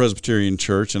into the Presbyterian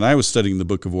Church and I was studying the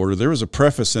Book of Order, there was a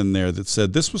preface in there that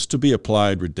said this was to be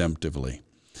applied redemptively.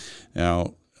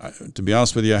 Now, to be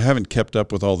honest with you, I haven't kept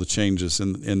up with all the changes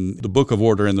in the Book of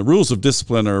Order, and the rules of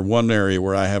discipline are one area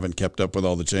where I haven't kept up with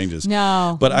all the changes.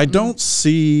 No. But I don't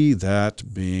see that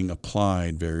being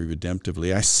applied very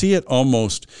redemptively. I see it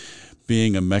almost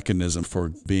being a mechanism for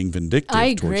being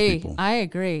vindictive towards people. I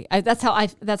agree. That's how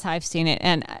I've seen it.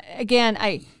 And again,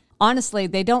 honestly,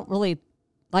 they don't really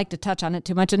like to touch on it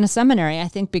too much in the seminary, I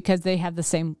think, because they have the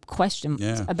same questions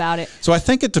about it. So I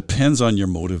think it depends on your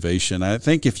motivation. I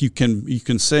think if you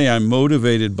can say, I'm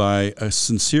motivated by a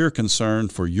sincere concern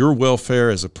for your welfare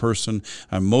as a person,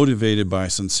 I'm motivated by a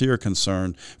sincere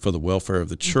concern for the welfare of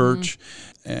the church,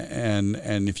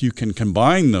 and if you can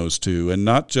combine those two and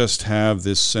not just have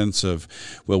this sense of,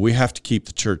 well, we have to keep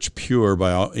the church pure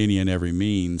by any and every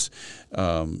means,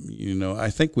 I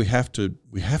think we have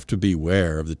to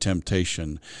beware of the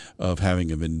temptation of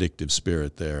having a vindictive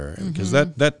spirit there, because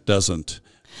that doesn't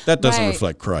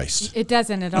reflect Christ. It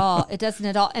doesn't at all. It doesn't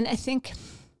at all. And I think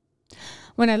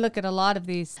when I look at a lot of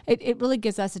these, it really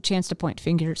gives us a chance to point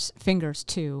fingers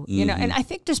too. You know, and I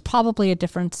think there's probably a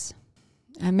difference.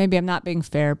 And maybe I'm not being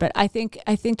fair, but I think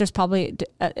there's probably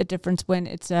a difference when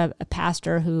it's a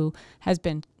pastor who has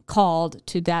been called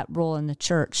to that role in the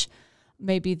church,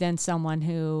 maybe than someone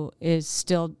who is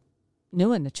still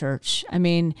new in the church. I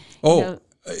mean,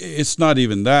 it's not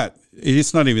even that.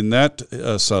 It's not even that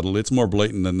subtle. It's more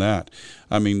blatant than that.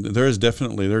 I mean, there are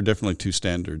definitely two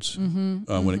standards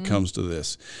when it comes to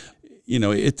this. You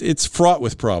know, it's fraught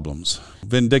with problems: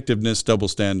 vindictiveness, double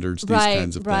standards, these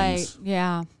kinds of things.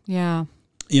 Yeah.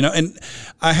 You know, and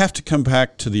I have to come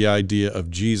back to the idea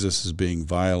of Jesus as being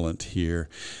violent here.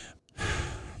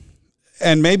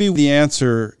 And maybe the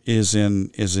answer is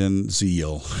in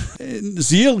zeal.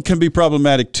 Zeal can be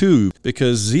problematic too,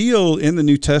 because zeal in the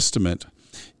New Testament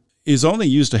is only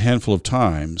used a handful of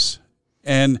times,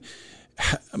 and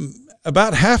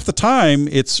about half the time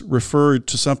it's referred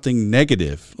to something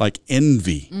negative, like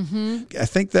envy. I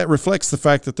think that reflects the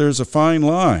fact that there's a fine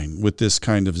line with this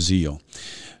kind of zeal.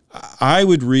 I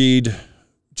would read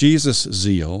Jesus'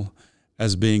 zeal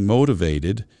as being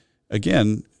motivated,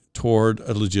 again, toward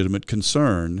a legitimate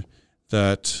concern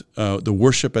that the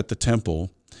worship at the temple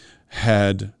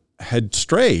had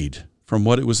strayed from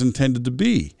what it was intended to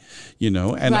be,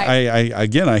 And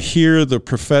I hear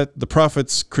the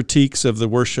prophet's critiques of the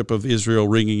worship of Israel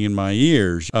ringing in my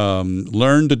ears.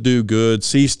 Learn to do good,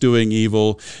 cease doing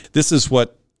evil. This is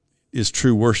what is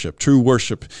true worship. True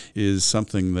worship is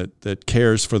something that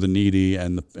cares for the needy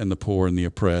and the poor and the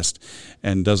oppressed,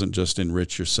 and doesn't just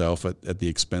enrich yourself at the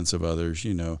expense of others,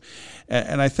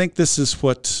 And I think this is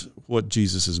what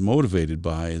Jesus is motivated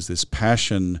by, is this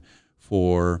passion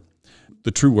for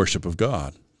the true worship of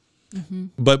God.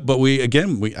 But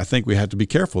I think we have to be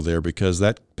careful there, because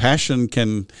that passion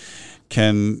can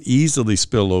easily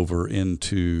spill over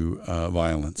into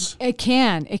violence. It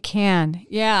can.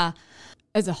 Yeah.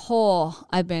 As a whole,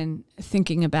 I've been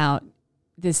thinking about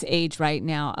this age right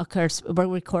now. Of course, we're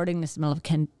recording this in the middle of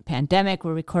a pandemic.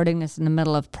 We're recording this in the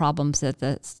middle of problems at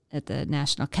the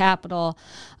national Capitol,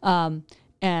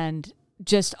 and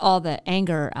just all the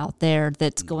anger out there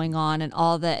that's going on, and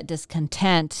all the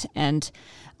discontent, and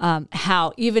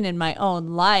how even in my own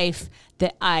life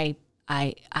that I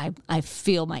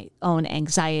feel my own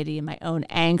anxiety and my own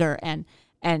anger, and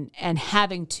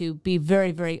having to be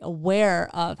very, very aware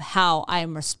of how I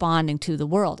am responding to the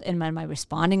world. And am I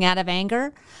responding out of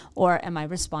anger, or am I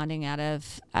responding out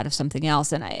of something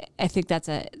else? And I think that's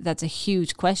a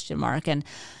huge question mark. And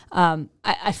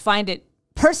I find it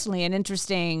personally an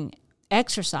interesting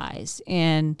exercise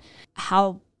in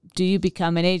how do you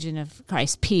become an agent of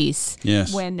Christ's peace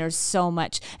when there's so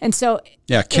much. And so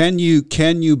can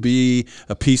you be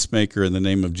a peacemaker in the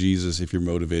name of Jesus if you're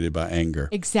motivated by anger?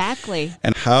 Exactly.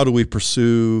 And how do we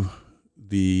pursue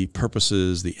the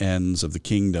purposes, the ends of the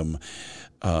kingdom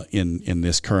in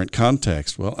this current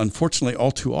context? Well, unfortunately,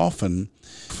 all too often,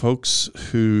 folks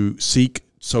who seek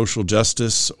social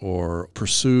justice or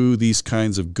pursue these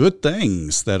kinds of good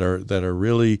things that are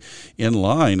really in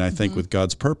line, I think, with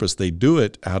God's purpose, they do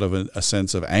it out of a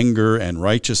sense of anger and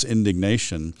righteous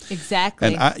indignation.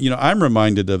 Exactly. And I'm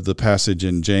reminded of the passage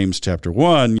in James chapter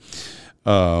 1.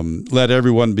 Let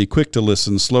everyone be quick to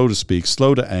listen, slow to speak,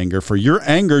 slow to anger, for your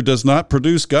anger does not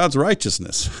produce God's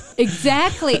righteousness.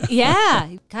 Exactly.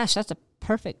 Yeah. Gosh, that's a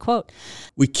perfect quote.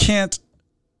 We can't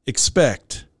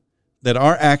expect that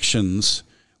our actions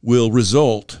will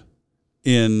result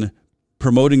in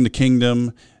promoting the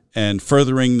kingdom and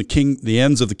furthering the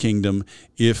ends of the kingdom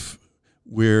if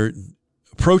we're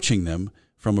approaching them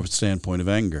from a standpoint of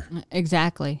anger.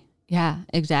 Exactly. Yeah,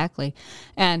 exactly.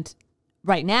 And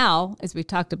right now, as we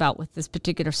talked about with this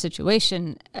particular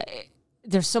situation,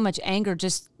 there's so much anger.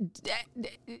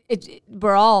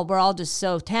 We're all just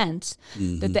so tense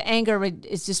that the anger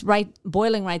is just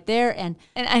boiling right there. And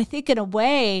I think in a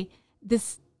way,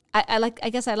 this I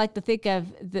guess I like to think of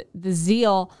the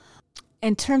zeal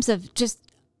in terms of just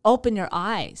open your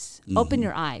eyes,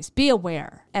 be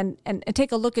aware, and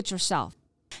take a look at yourself.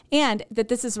 And that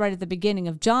this is right at the beginning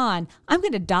of John. I'm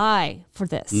going to die for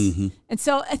this. And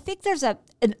so I think there's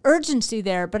an urgency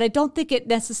there, but I don't think it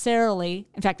necessarily,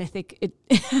 in fact,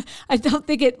 I don't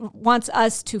think it wants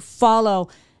us to follow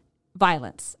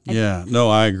violence. Yeah, no,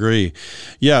 I agree.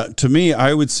 Yeah, to me,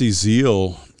 I would see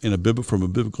zeal from a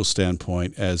biblical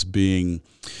standpoint as being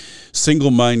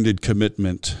single-minded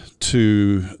commitment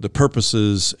to the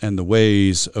purposes and the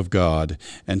ways of God,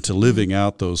 and to living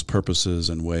out those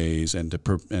purposes and ways, and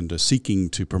to seeking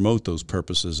to promote those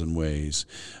purposes and ways,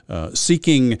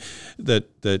 seeking that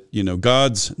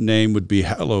God's name would be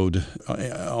hallowed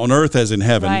on earth as in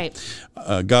heaven.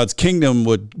 Right. God's kingdom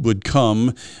would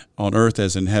come on earth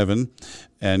as in heaven,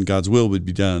 and God's will would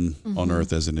be done on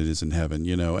earth as it is in heaven,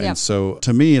 And so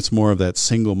to me, it's more of that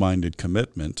single-minded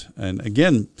commitment. And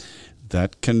again,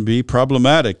 that can be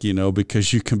problematic,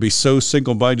 because you can be so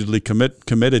single-mindedly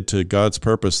committed to God's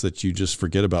purpose that you just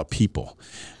forget about people,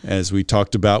 as we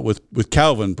talked about with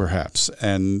Calvin, perhaps.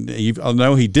 And I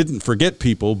know he didn't forget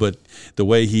people, but the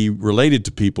way he related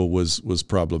to people was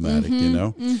problematic,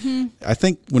 I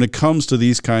think when it comes to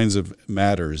these kinds of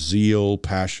matters, zeal,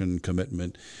 passion,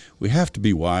 commitment, we have to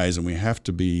be wise and we have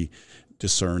to be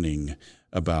discerning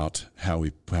about how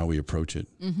we approach it.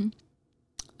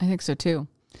 I think so too.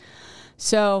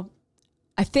 So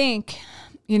I think,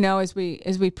 as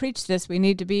we preach this, we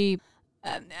need to be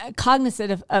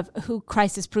cognizant of who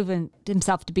Christ has proven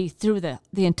himself to be through the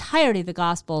entirety of the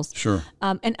Gospels. Sure.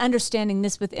 And understanding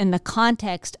this within the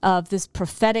context of this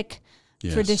prophetic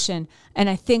tradition. And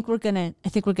I think we're gonna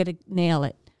nail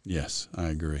it. Yes, I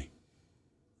agree.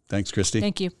 Thanks, Christy.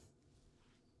 Thank you.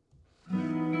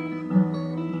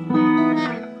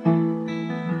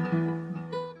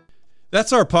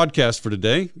 That's our podcast for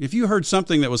today. If you heard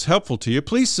something that was helpful to you,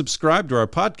 please subscribe to our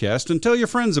podcast and tell your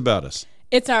friends about us.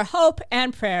 It's our hope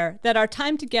and prayer that our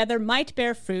time together might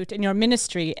bear fruit in your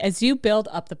ministry as you build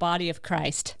up the body of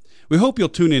Christ. We hope you'll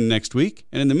tune in next week.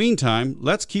 And in the meantime,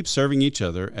 let's keep serving each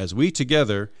other as we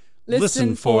together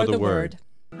listen for the word.